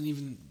it wasn't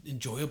even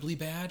enjoyably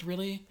bad,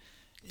 really.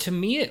 To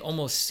me, it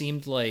almost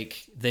seemed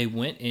like they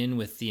went in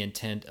with the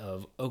intent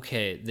of,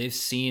 okay, they've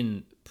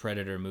seen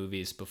Predator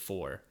movies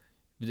before.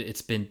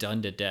 It's been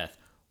done to death.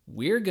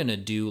 We're going to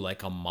do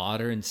like a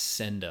modern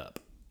send-up,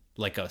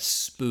 like a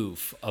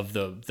spoof of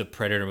the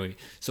Predator movie.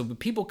 So when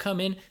people come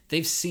in,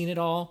 they've seen it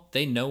all,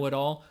 they know it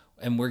all,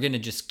 and we're going to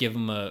just give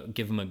them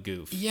a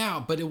goof.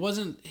 Yeah, but it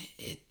wasn't...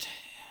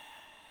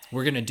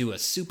 We're going to do a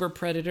super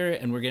Predator,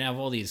 and we're going to have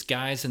all these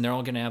guys, and they're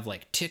all going to have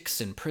like tics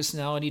and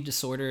personality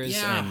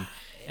disorders,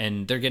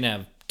 and they're going to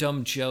have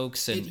dumb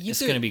jokes, and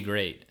it's going to be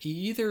great. It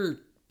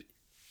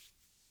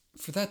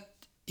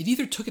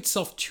either took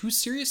itself too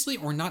seriously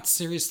or not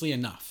seriously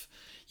enough.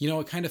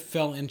 It kind of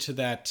fell into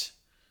that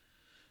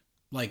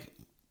like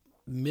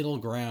middle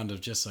ground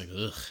of just like,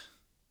 ugh.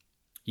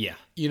 Yeah.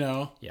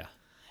 Yeah.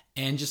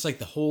 And just like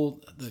the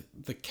whole,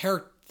 the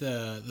character,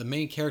 the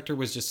main character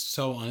was just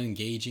so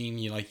unengaging.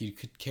 You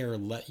could care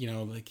less,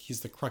 like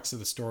he's the crux of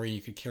the story. You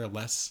could care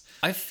less.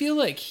 I feel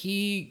like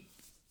he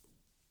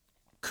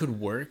could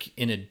work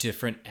in a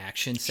different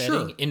action setting.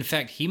 Sure. In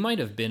fact, he might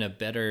have been a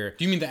better...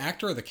 Do you mean the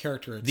actor or the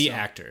character itself? The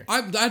actor.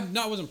 I didn't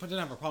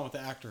have a problem with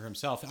the actor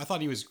himself. I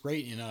thought he was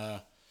great in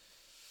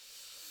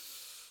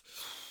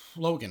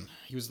Logan.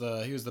 He was one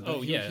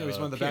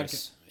of the bad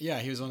guys. Yeah,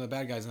 he was one of the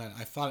bad guys in that.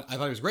 I thought he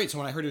was great. So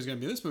when I heard he was going to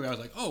be in this movie, I was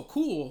like, oh,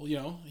 cool.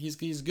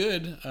 He's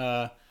good.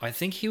 I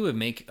think he would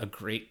make a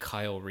great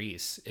Kyle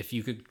Reese if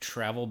you could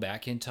travel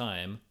back in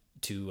time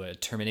to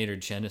Terminator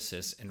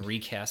Genesis and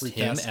recast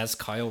him as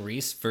Kyle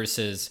Reese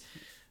versus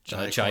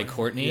Jai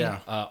Courtney. Yeah.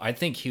 I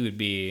think he would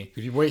be...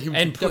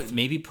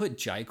 maybe put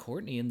Jai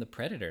Courtney in the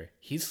Predator.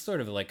 He's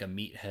sort of like a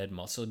meathead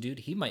muscle dude.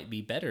 He might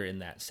be better in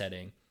that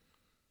setting.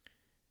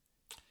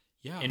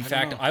 Yeah. In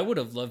fact, I would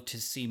have loved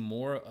to see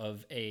more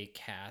of a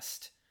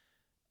cast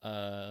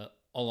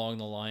along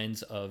the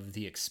lines of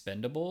the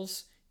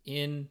Expendables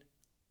in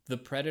the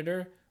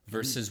Predator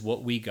versus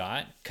what we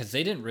got, because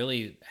they didn't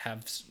really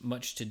have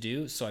much to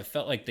do. So I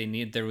felt like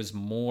there was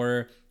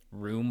more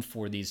room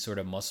for these sort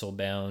of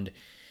muscle-bound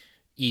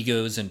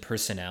egos and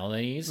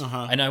personalities.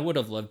 And I would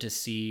have loved to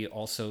see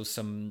also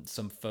some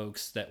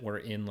folks that were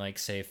in, like,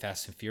 say,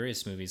 Fast and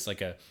Furious movies,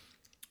 like a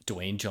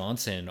Dwayne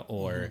Johnson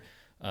or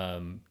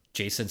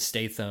Jason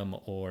Statham,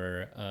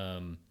 or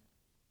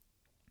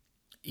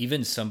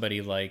even somebody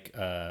like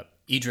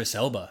Idris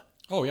Elba.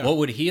 Oh, yeah. What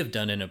would he have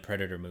done in a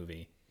Predator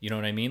movie? You know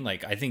what I mean?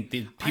 Like, I think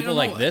the I people don't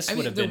like know. this I would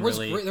mean, have been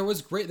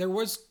really. There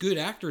was good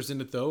actors in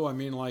it though. I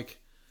mean, like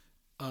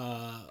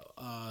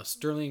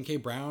Sterling K.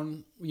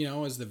 Brown,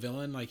 as the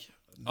villain. Like,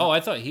 Oh,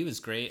 I thought he was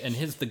great, and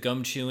the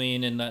gum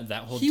chewing and that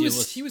whole he deal.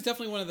 was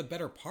definitely one of the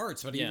better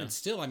parts. But Yeah. even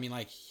still, I mean,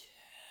 like,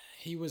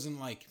 he wasn't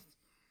like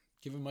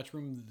given much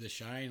room to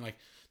shine. Like,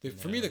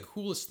 for me, the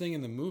coolest thing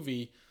in the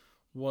movie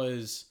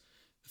was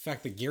the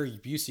fact that Gary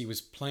Busey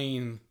was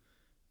playing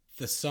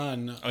the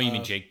son. Oh, you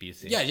mean Jake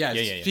Busey? Yeah. yeah.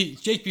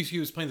 Jake Busey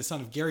was playing the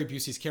son of Gary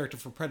Busey's character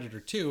from Predator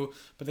 2,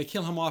 but they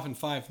kill him off in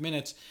 5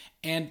 minutes,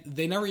 and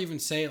they never even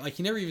say, like,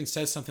 he never even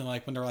says something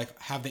like when they're like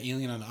have the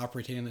alien on the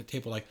operating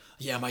table, like,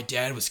 yeah, my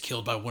dad was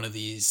killed by one of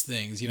these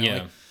things, Yeah.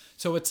 Like,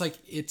 so it's like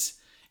it's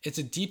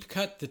a deep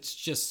cut that's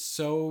just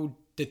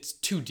that's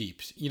too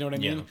deep. You know what I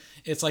mean? Yeah.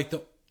 It's like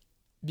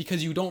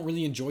because you don't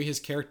really enjoy his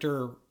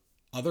character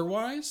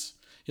otherwise.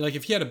 Like,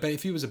 if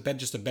he was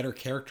just a better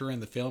character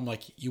in the film,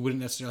 like, you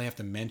wouldn't necessarily have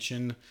to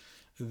mention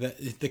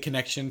the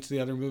connection to the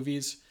other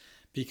movies,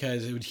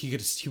 because he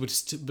could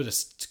have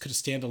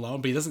stand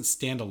alone, but he doesn't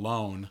stand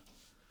alone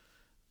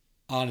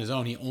on his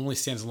own. He only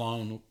stands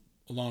along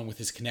with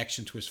his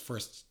connection to his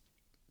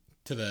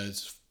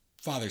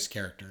father's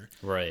character,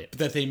 Right. but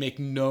that they make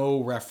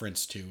no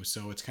reference to.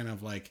 So it's kind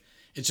of like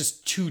it's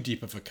just too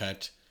deep of a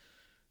cut.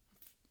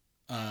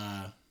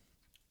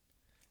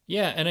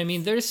 Yeah, and I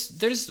mean, there's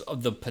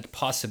the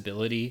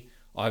possibility,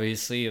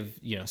 obviously, of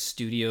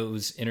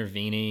studios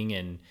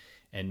intervening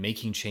and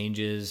making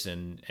changes,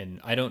 and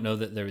I don't know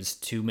that there's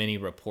too many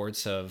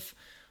reports of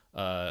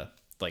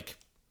like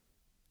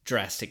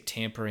drastic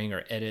tampering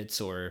or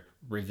edits or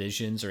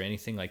revisions or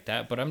anything like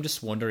that. But I'm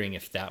just wondering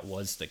if that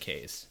was the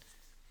case.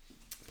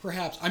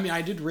 Perhaps. I mean,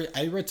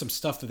 I read some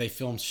stuff that they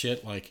filmed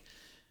shit like.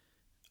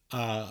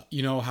 How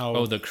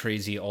the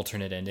crazy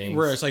alternate endings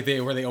where it's like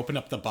where they open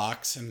up the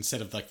box, and instead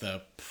of like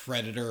the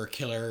predator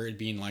killer, it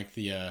being like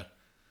the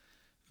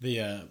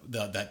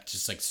that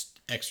just like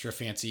extra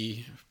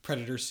fancy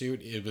predator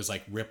suit, it was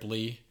like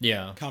Ripley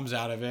comes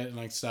out of it and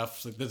like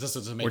stuff like this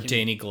doesn't make or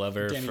Danny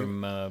Glover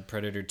from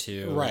Predator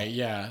 2, right?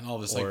 Yeah, and all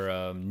this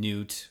or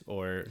Newt,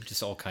 or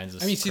just all kinds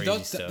of crazy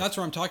stuff. That's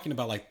what I'm talking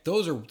about. Like,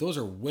 those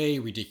are way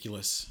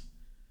ridiculous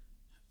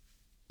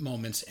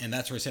moments, and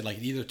that's where I said, like,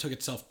 it either took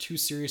itself too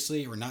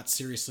seriously or not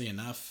seriously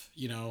enough,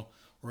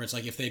 where it's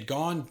like if they'd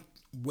gone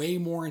way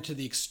more into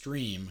the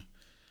extreme,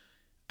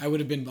 I would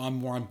have been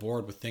more on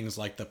board with things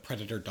like the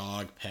predator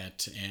dog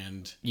pet,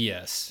 and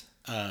yes,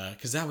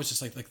 because that was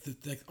just like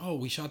oh,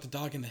 we shot the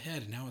dog in the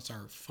head and now it's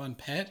our fun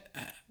pet,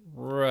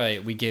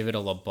 right? We gave it a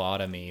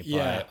lobotomy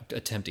by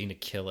attempting to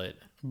kill it.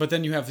 But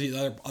then you have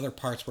the other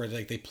parts where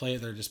like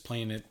they're just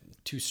playing it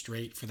too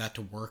straight for that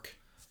to work.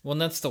 Well, and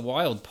that's the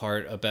wild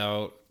part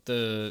about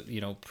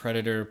the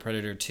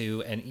Predator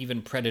 2, and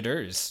even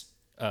Predators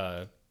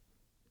from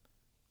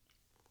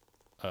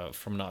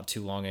not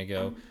too long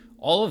ago.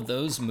 All of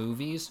those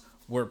movies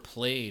were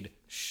played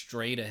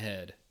straight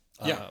ahead,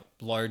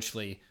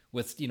 largely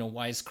with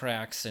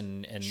wisecracks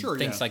and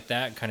things like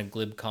that, kind of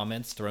glib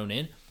comments thrown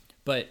in.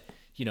 But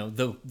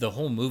the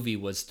whole movie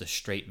was the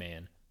straight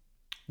man.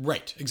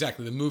 Right,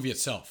 exactly. The movie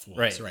itself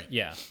was right.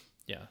 Yeah,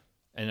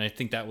 and I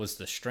think that was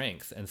the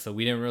strength, and so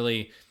we didn't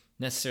really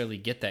necessarily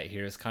get that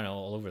here. It's kind of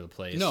all over the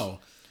place. No.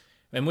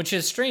 And which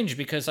is strange,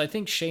 because I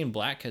think Shane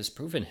Black has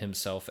proven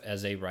himself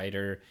as a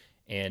writer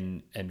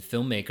and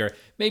filmmaker.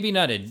 Maybe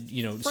not a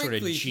sort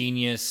of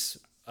genius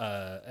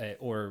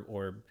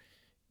or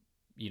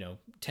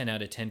 10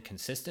 out of 10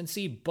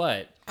 consistency,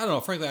 but I don't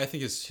know. Frankly, I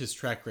think his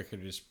track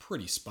record is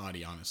pretty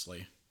spotty,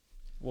 honestly.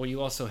 Well, you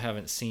also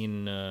haven't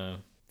seen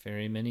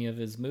very many of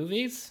his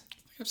movies. I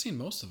think I've seen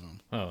most of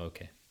them. Oh,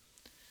 okay.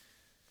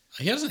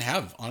 He doesn't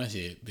have,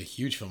 honestly, the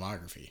huge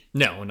filmography.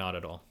 No, not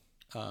at all.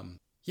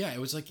 Yeah, it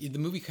was like the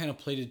movie kind of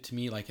played it to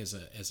me like as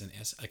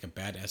a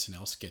bad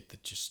SNL skit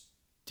that just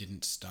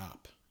didn't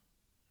stop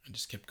and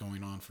just kept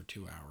going on for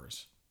 2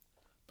 hours.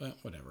 But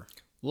whatever.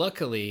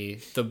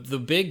 Luckily, the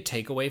big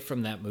takeaway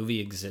from that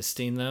movie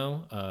existing,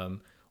 though,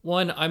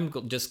 one, I'm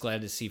just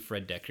glad to see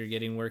Fred Dekker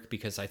getting work,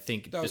 because I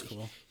think that was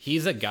cool.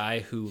 He's a guy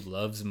who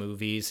loves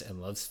movies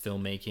and loves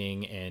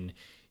filmmaking, and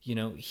he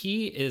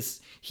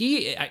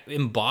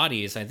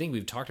embodies, I think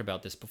we've talked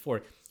about this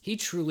before, he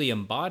truly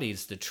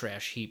embodies the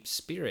trash heap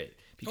spirit,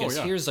 because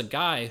here's a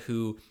guy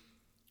who,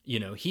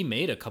 he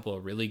made a couple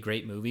of really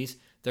great movies.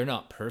 They're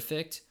not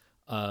perfect,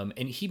 and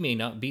he may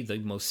not be the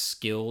most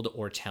skilled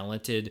or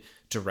talented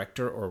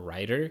director or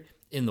writer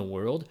in the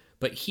world,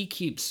 but he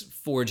keeps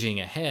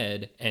forging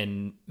ahead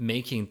and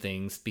making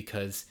things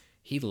because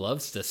he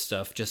loves this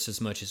stuff just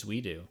as much as we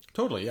do.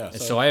 Totally, yeah.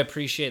 So I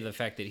appreciate the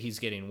fact that he's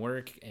getting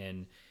work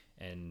and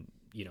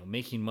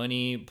making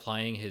money,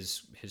 applying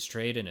his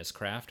trade and his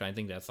craft. I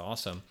think that's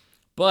awesome.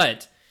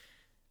 But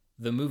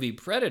the movie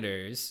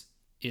Predators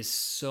is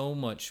so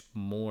much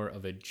more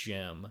of a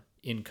gem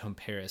in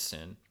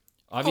comparison.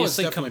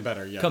 Obviously, it's definitely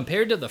better, yeah.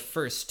 Compared to the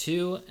first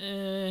two,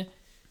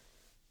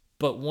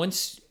 but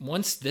once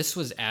this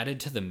was added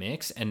to the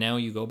mix, and now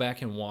you go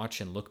back and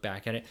watch and look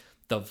back at it,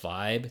 the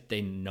vibe,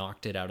 they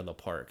knocked it out of the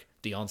park.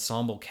 The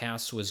ensemble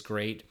cast was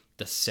great.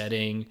 the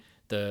setting,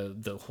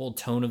 the whole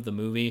tone of the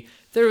movie.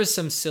 There was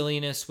some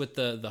silliness with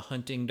the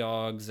hunting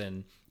dogs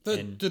and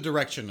the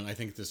direction. I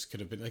think this could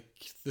have been like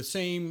the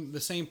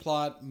same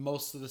plot,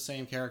 most of the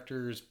same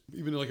characters,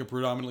 even like a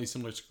predominantly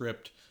similar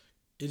script.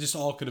 It just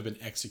all could have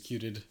been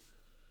executed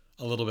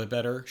a little bit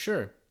better.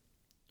 Sure.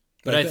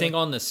 But I think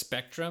on the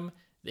spectrum,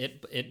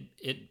 it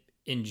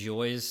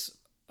enjoys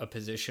a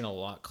position a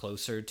lot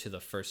closer to the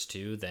first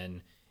two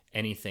than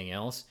anything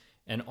else.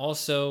 And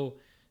also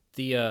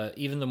the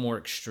even the more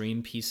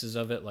extreme pieces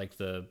of it, like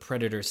the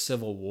Predator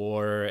Civil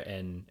War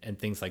and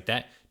things like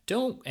that,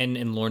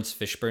 and Lawrence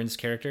Fishburne's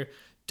character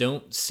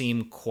don't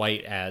seem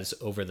quite as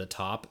over the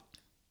top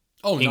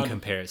in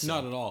comparison.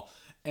 Not at all.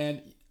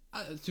 And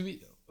to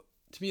me,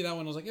 that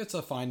one was like, it's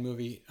a fine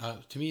movie.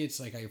 To me, it's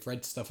like I've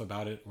read stuff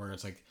about it where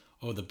it's like,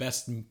 oh, the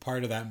best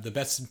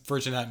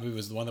version of that movie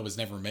was the one that was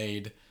never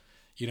made.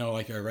 You know,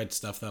 like I read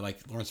stuff that like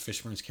Lawrence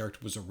Fishburne's character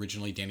was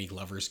originally Danny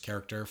Glover's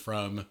character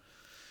from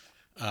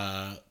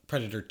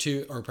Predator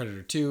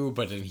 2,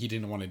 but then he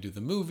didn't want to do the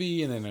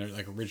movie, and then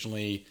like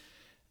originally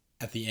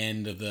at the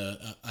end,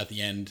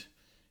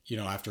 you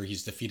know, after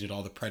he's defeated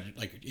all the Predators,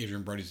 like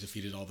Adrian Brody's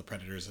defeated all the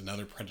Predators,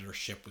 another Predator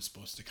ship was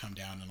supposed to come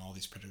down, and all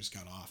these Predators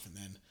got off, and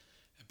then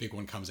a big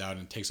one comes out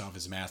and takes off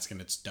his mask, and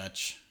it's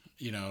Dutch,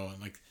 you know,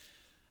 and like,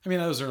 I mean,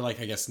 those are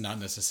like, I guess, not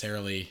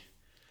necessarily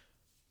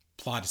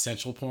plot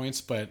essential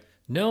points, but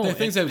no, the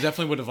things that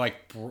definitely would have like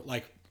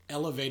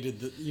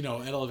elevated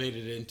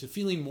it into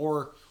feeling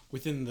more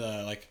within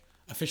the like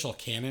official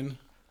canon.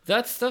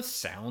 That stuff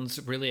sounds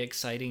really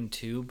exciting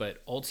too,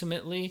 but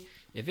ultimately,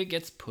 if it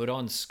gets put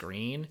on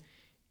screen,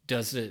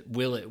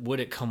 would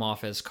it come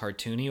off as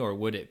cartoony, or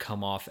would it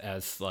come off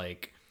as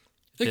like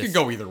it could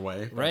go either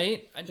way,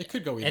 right? It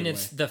could go either way. And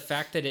it's the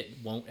fact that it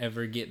won't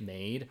ever get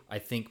made, I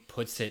think,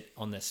 puts it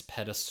on this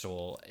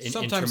pedestal in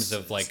terms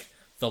of like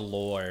the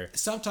lore.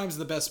 Sometimes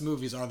the best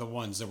movies are the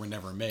ones that were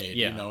never made.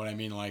 Yeah. You know what I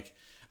mean? Like,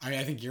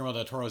 I think Guillermo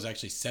del Toro has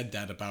actually said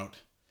that about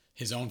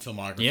his own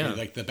filmography. Yeah.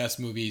 Like the best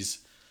movies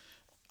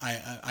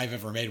I've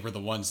ever made were the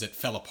ones that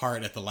fell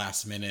apart at the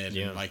last minute.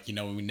 Yeah. And like, you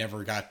know, we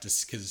never got to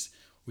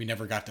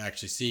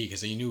actually see,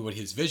 because he knew what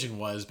his vision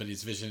was, but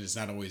his vision is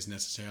not always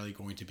necessarily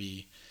going to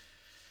be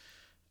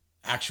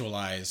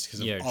actualized because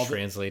of all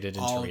translated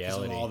into reality.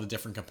 Because of all the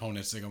different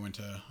components that go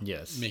into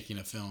making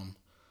a film.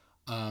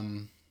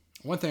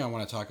 One thing I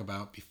want to talk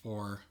about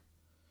before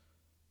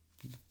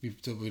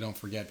we don't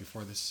forget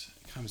before this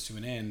comes to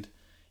an end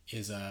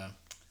is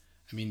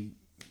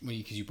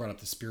because you brought up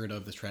the spirit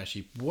of the trash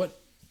heap, what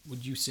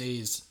would you say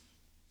is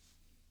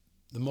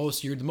the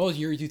most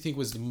year you think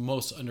was the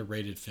most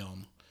underrated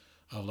film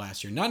of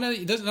last year? Not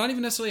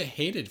even necessarily a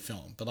hated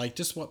film, but like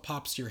just what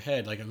pops to your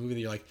head, like a movie that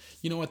you're like,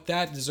 you know what,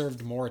 that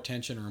deserved more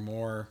attention or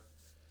more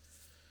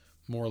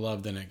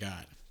love than it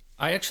got.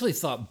 I actually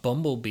thought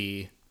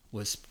Bumblebee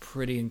was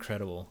pretty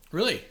incredible.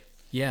 Really?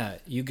 Yeah,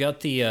 you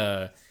got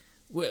the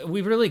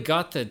we really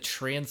got the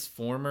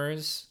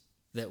Transformers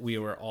that we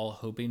were all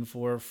hoping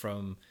for,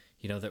 from,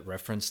 you know, that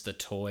referenced the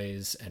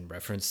toys and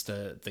referenced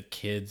the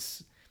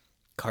kids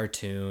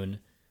cartoon,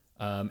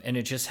 and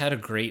it just had a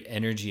great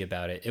energy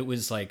about it. It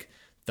was like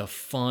the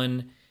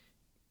fun,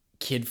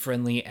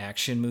 kid-friendly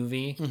action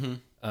movie.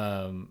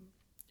 Mm-hmm.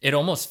 It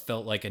almost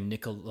felt like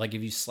like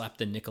if you slapped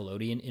the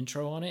Nickelodeon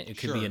intro on it, it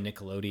could be a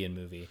Nickelodeon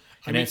movie.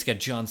 And it's got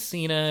John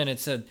Cena,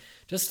 and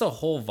just the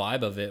whole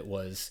vibe of it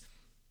was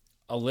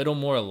a little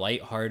more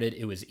lighthearted.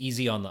 It was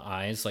easy on the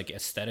eyes. Like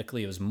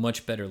aesthetically, it was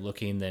much better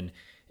looking than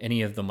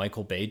any of the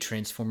Michael Bay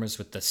Transformers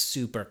with the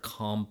super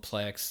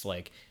complex,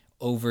 like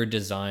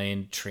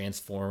over-designed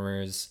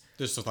Transformers.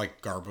 This was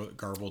like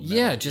garbled.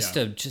 Yeah,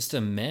 just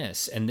a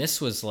mess. And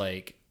this was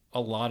like a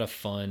lot of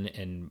fun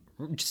and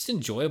just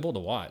enjoyable to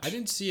watch. I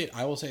didn't see it.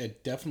 I will say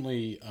it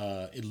definitely.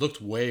 It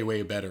looked way,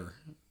 way better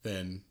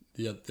than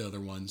the other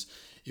ones.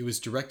 It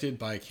was directed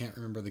by, I can't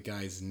remember the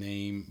guy's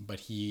name, but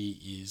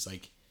he was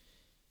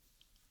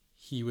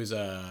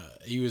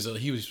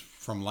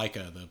from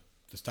Laika,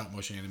 the stop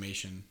motion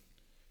animation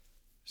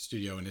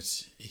studio, and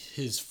it's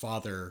his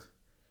father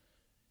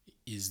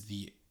is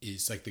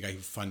like the guy who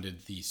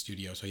funded the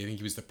studio. So I think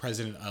he was the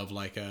president of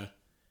Laika,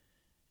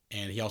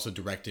 and he also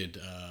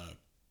directed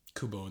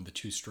Kubo and the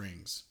Two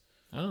Strings.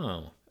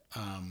 Oh.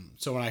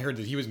 So when I heard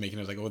that he was making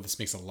it, I was like, oh, this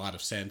makes a lot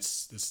of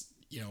sense. This,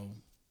 you know,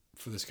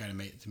 for this guy to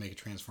make a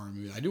Transformer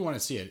movie. I do want to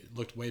see it. It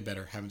looked way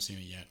better. Haven't seen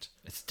it yet.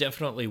 It's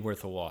definitely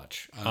worth a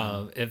watch.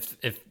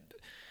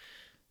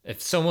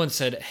 If someone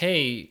said,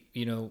 hey,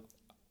 you know,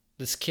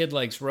 this kid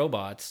likes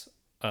robots,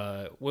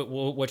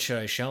 what should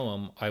I show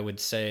him? I would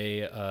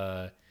say,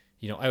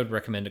 you know, I would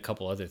recommend a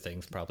couple other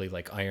things, probably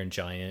like Iron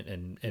Giant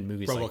and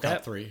movies like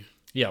that. RoboCop 3.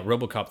 Yeah,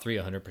 RoboCop 3,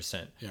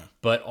 100%. Yeah.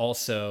 But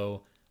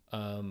also,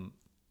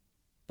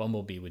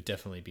 Bumblebee would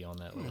definitely be on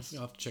that list.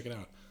 I'll have to check it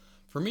out.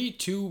 For me,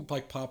 two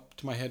like pop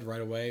to my head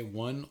right away.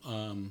 One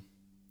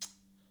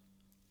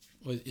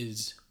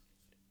is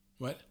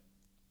what?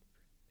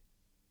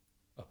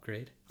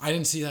 Upgrade? I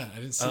didn't see that.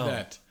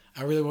 That.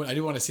 I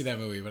do want to see that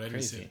movie, but I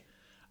didn't see it.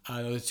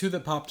 The two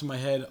that popped to my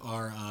head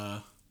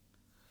are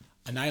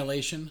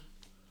Annihilation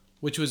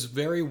which was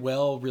very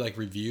well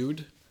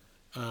reviewed.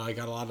 I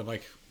got a lot of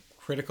like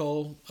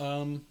critical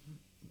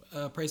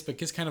praise, but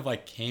just kind of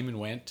like came and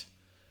went.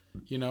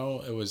 You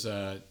know, it was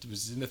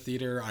in the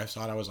theater. I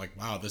saw it. I was like,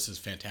 wow, this is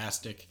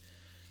fantastic.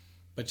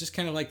 But just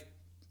kind of like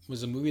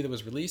was a movie that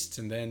was released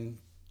and then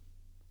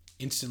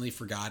instantly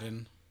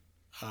forgotten,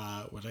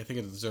 which I think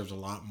it deserves a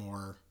lot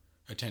more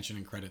attention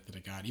and credit that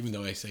it got. Even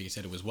though you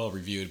said it was well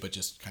reviewed, but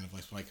just kind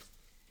of like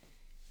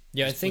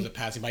yeah, I think was it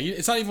passing by.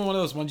 It's not even one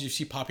of those ones you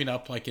see popping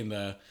up like in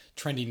the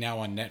trending now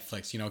on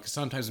Netflix. You know, because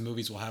sometimes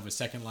movies will have a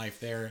second life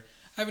there.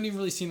 I haven't even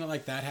really seen it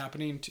like that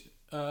happening.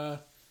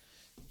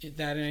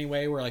 That in any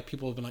way where like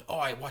people have been like, oh,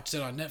 I watched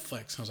it on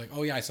Netflix. I was like,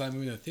 oh yeah, I saw that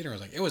movie in the theater. I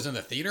was like, it was in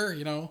the theater,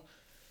 you know?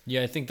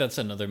 Yeah, I think that's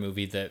another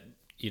movie that,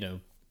 you know,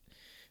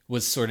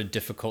 was sort of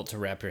difficult to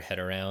wrap your head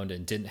around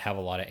and didn't have a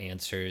lot of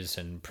answers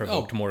and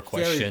provoked more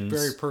questions.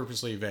 Very, very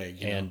purposely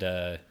vague. And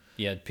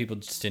yeah, people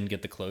just didn't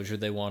get the closure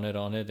they wanted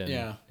on it. And,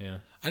 yeah.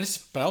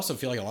 But I also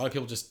feel like a lot of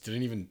people just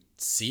didn't even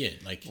see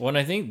it. Like, well, and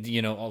I think,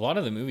 you know, a lot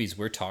of the movies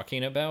we're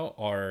talking about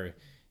are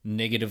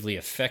negatively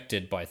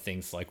affected by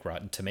things like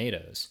Rotten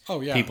Tomatoes.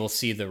 Oh yeah. People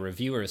see the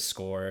reviewer's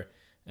score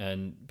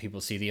and people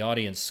see the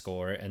audience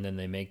score, and then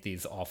they make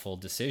these awful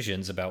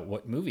decisions about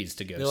what movies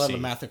to go see. They'll have a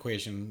math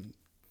equation,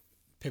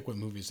 pick what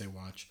movies they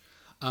watch.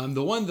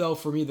 The one though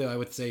for me that I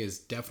would say is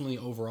definitely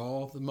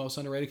overall the most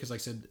underrated, because like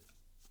I said,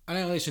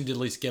 Annihilation did at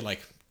least get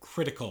like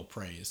critical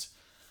praise.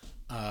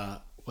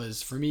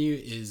 Was for me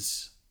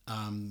is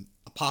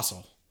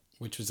Apostle,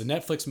 which was a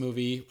Netflix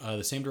movie,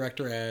 the same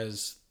director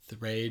as The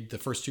Raid, the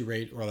first two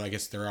Raid, or I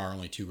guess there are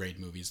only two Raid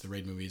movies. The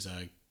Raid movies,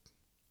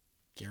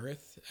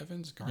 Garth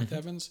Evans.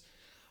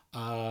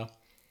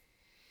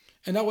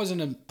 And that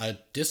wasn't a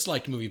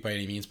disliked movie by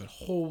any means, but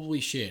holy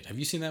shit. Have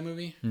you seen that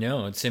movie?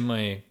 No, it's in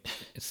my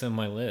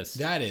list.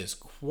 That is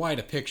quite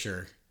a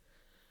picture.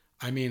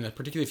 I mean,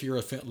 particularly if you're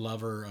a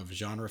lover of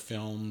genre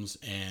films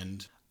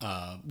and,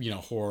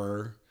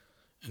 horror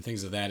and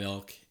things of that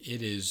ilk,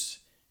 it is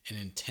an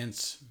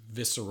intense,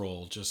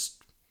 visceral,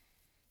 just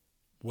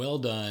well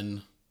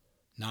done,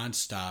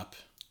 nonstop.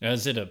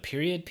 Is it a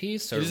period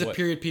piece? Or it is a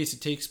period piece.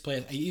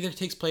 It either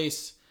takes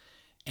place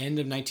end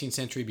of 19th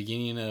century,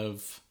 beginning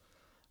of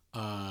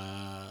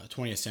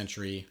 20th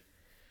century.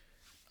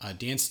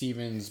 Dan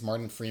Stevens,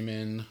 Martin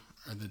Freeman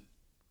are the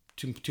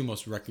two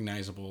most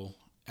recognizable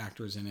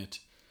actors in it.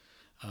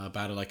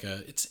 About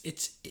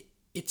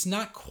it's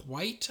not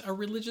quite a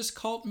religious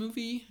cult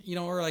movie, you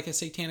know, or like a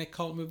satanic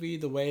cult movie,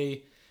 the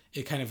way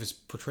it kind of is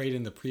portrayed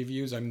in the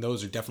previews. I mean,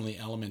 those are definitely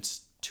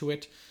elements to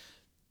it.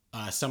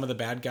 Some of the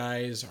bad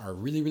guys are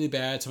really, really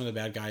bad. Some of the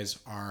bad guys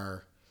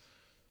are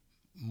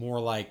more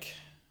like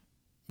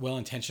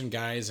well-intentioned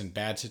guys in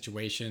bad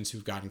situations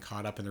who've gotten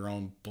caught up in their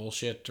own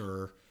bullshit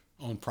or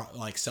own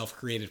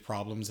self-created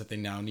problems that they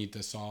now need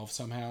to solve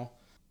somehow.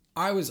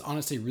 I was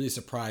honestly really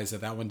surprised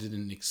that one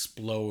didn't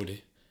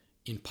explode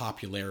in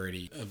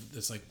popularity.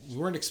 It's like, we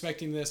weren't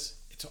expecting this.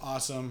 It's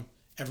awesome.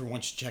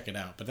 Everyone should check it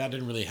out. But that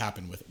didn't really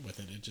happen with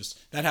it.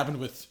 That happened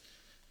with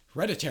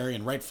Hereditary,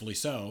 and rightfully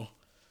so.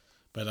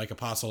 But like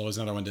Apostle was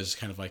another one that just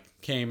kind of like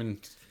came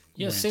and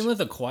went. Same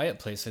with A Quiet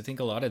Place. I think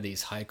a lot of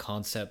these high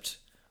concept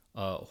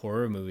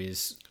horror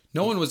movies,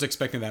 no one was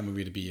expecting that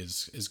movie to be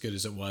as good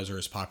as it was or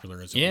as popular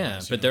as it was.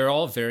 Yeah, but they're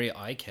all very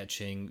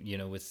eye-catching, you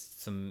know, with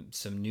some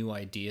new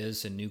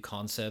ideas and new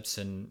concepts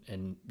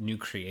and new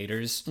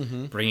creators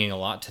bringing a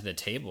lot to the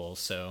table.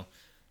 So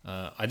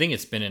I think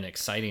it's been an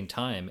exciting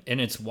time. And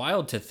it's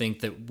wild to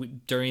think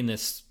that during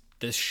this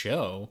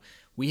show,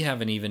 we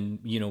haven't even,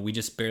 you know, we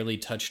just barely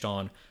touched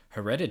on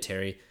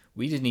Hereditary.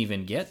 We didn't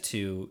even get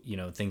to, you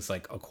know, things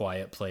like A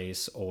Quiet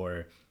Place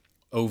or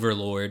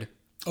Overlord,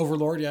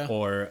 yeah.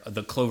 Or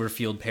The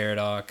Cloverfield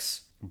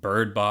Paradox,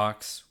 Bird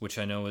Box, which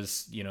I know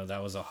is, you know,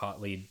 that was a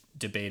hotly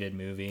debated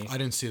movie. I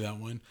didn't see that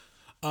one.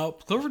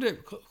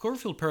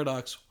 Cloverfield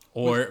Paradox.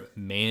 Or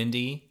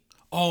Mandy.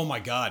 Oh my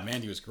God,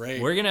 Mandy was great.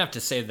 We're gonna have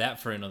to save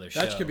that for another show.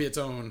 That could be its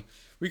own.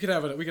 We could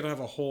have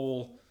a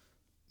whole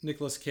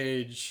Nicolas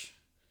Cage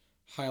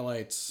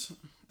highlights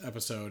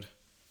episode.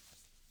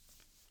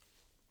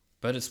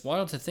 But it's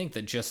wild to think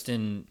that just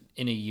in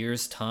a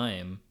year's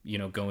time, you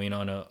know, going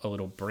on a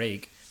little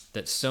break,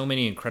 that so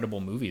many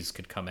incredible movies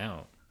could come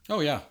out. Oh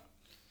yeah.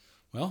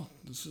 Well,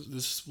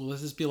 this will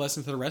be a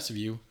lesson to the rest of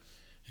you.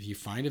 If you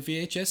find a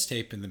VHS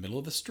tape in the middle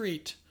of the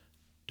street,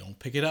 don't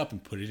pick it up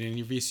and put it in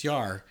your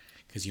VCR,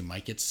 because you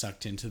might get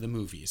sucked into the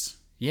movies.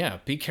 Yeah,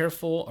 be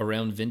careful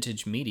around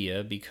vintage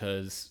media,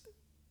 because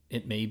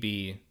it may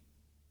be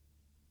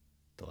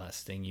the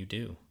last thing you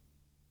do.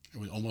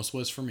 It almost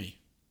was for me.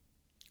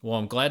 Well,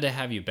 I'm glad to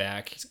have you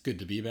back. It's good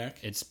to be back.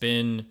 It's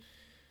been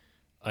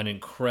an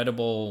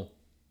incredible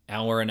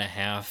hour and a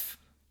half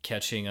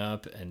catching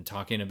up and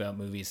talking about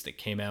movies that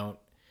came out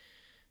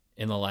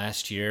in the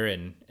last year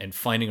and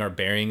finding our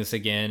bearings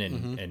again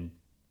and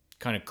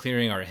kind of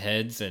clearing our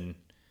heads and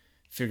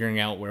figuring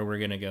out where we're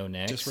going to go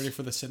next. Just ready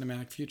for the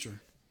cinematic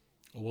future.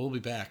 We'll be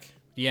back.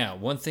 Yeah,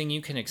 one thing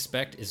you can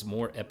expect is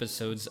more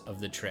episodes of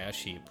The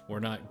Trash Heap. We're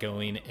not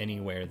going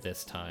anywhere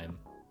this time.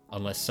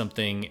 unless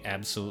something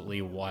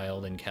absolutely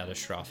wild and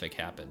catastrophic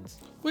happens.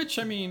 Which,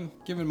 I mean,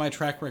 given my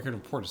track record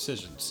of poor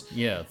decisions.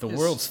 Yeah, the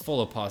world's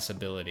full of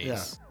possibilities.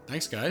 Yeah.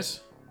 Thanks,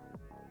 guys.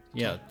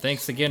 Yeah,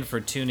 thanks again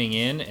for tuning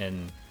in,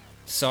 and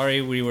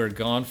sorry we were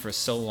gone for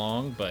so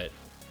long, but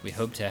we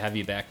hope to have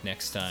you back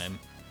next time.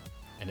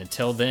 And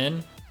until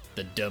then,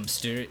 the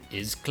dumpster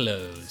is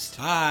closed.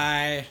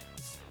 Hi.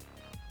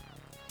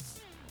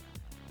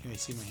 Can they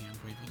see my hand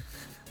waving?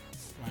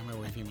 Why am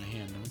I waving my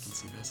hand? No one can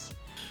see this.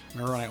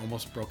 Remember when I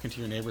almost broke into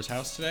your neighbor's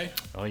house today?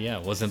 Oh yeah,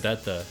 wasn't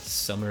that the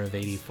summer of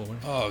 '84?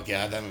 Oh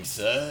god, that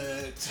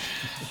sucked.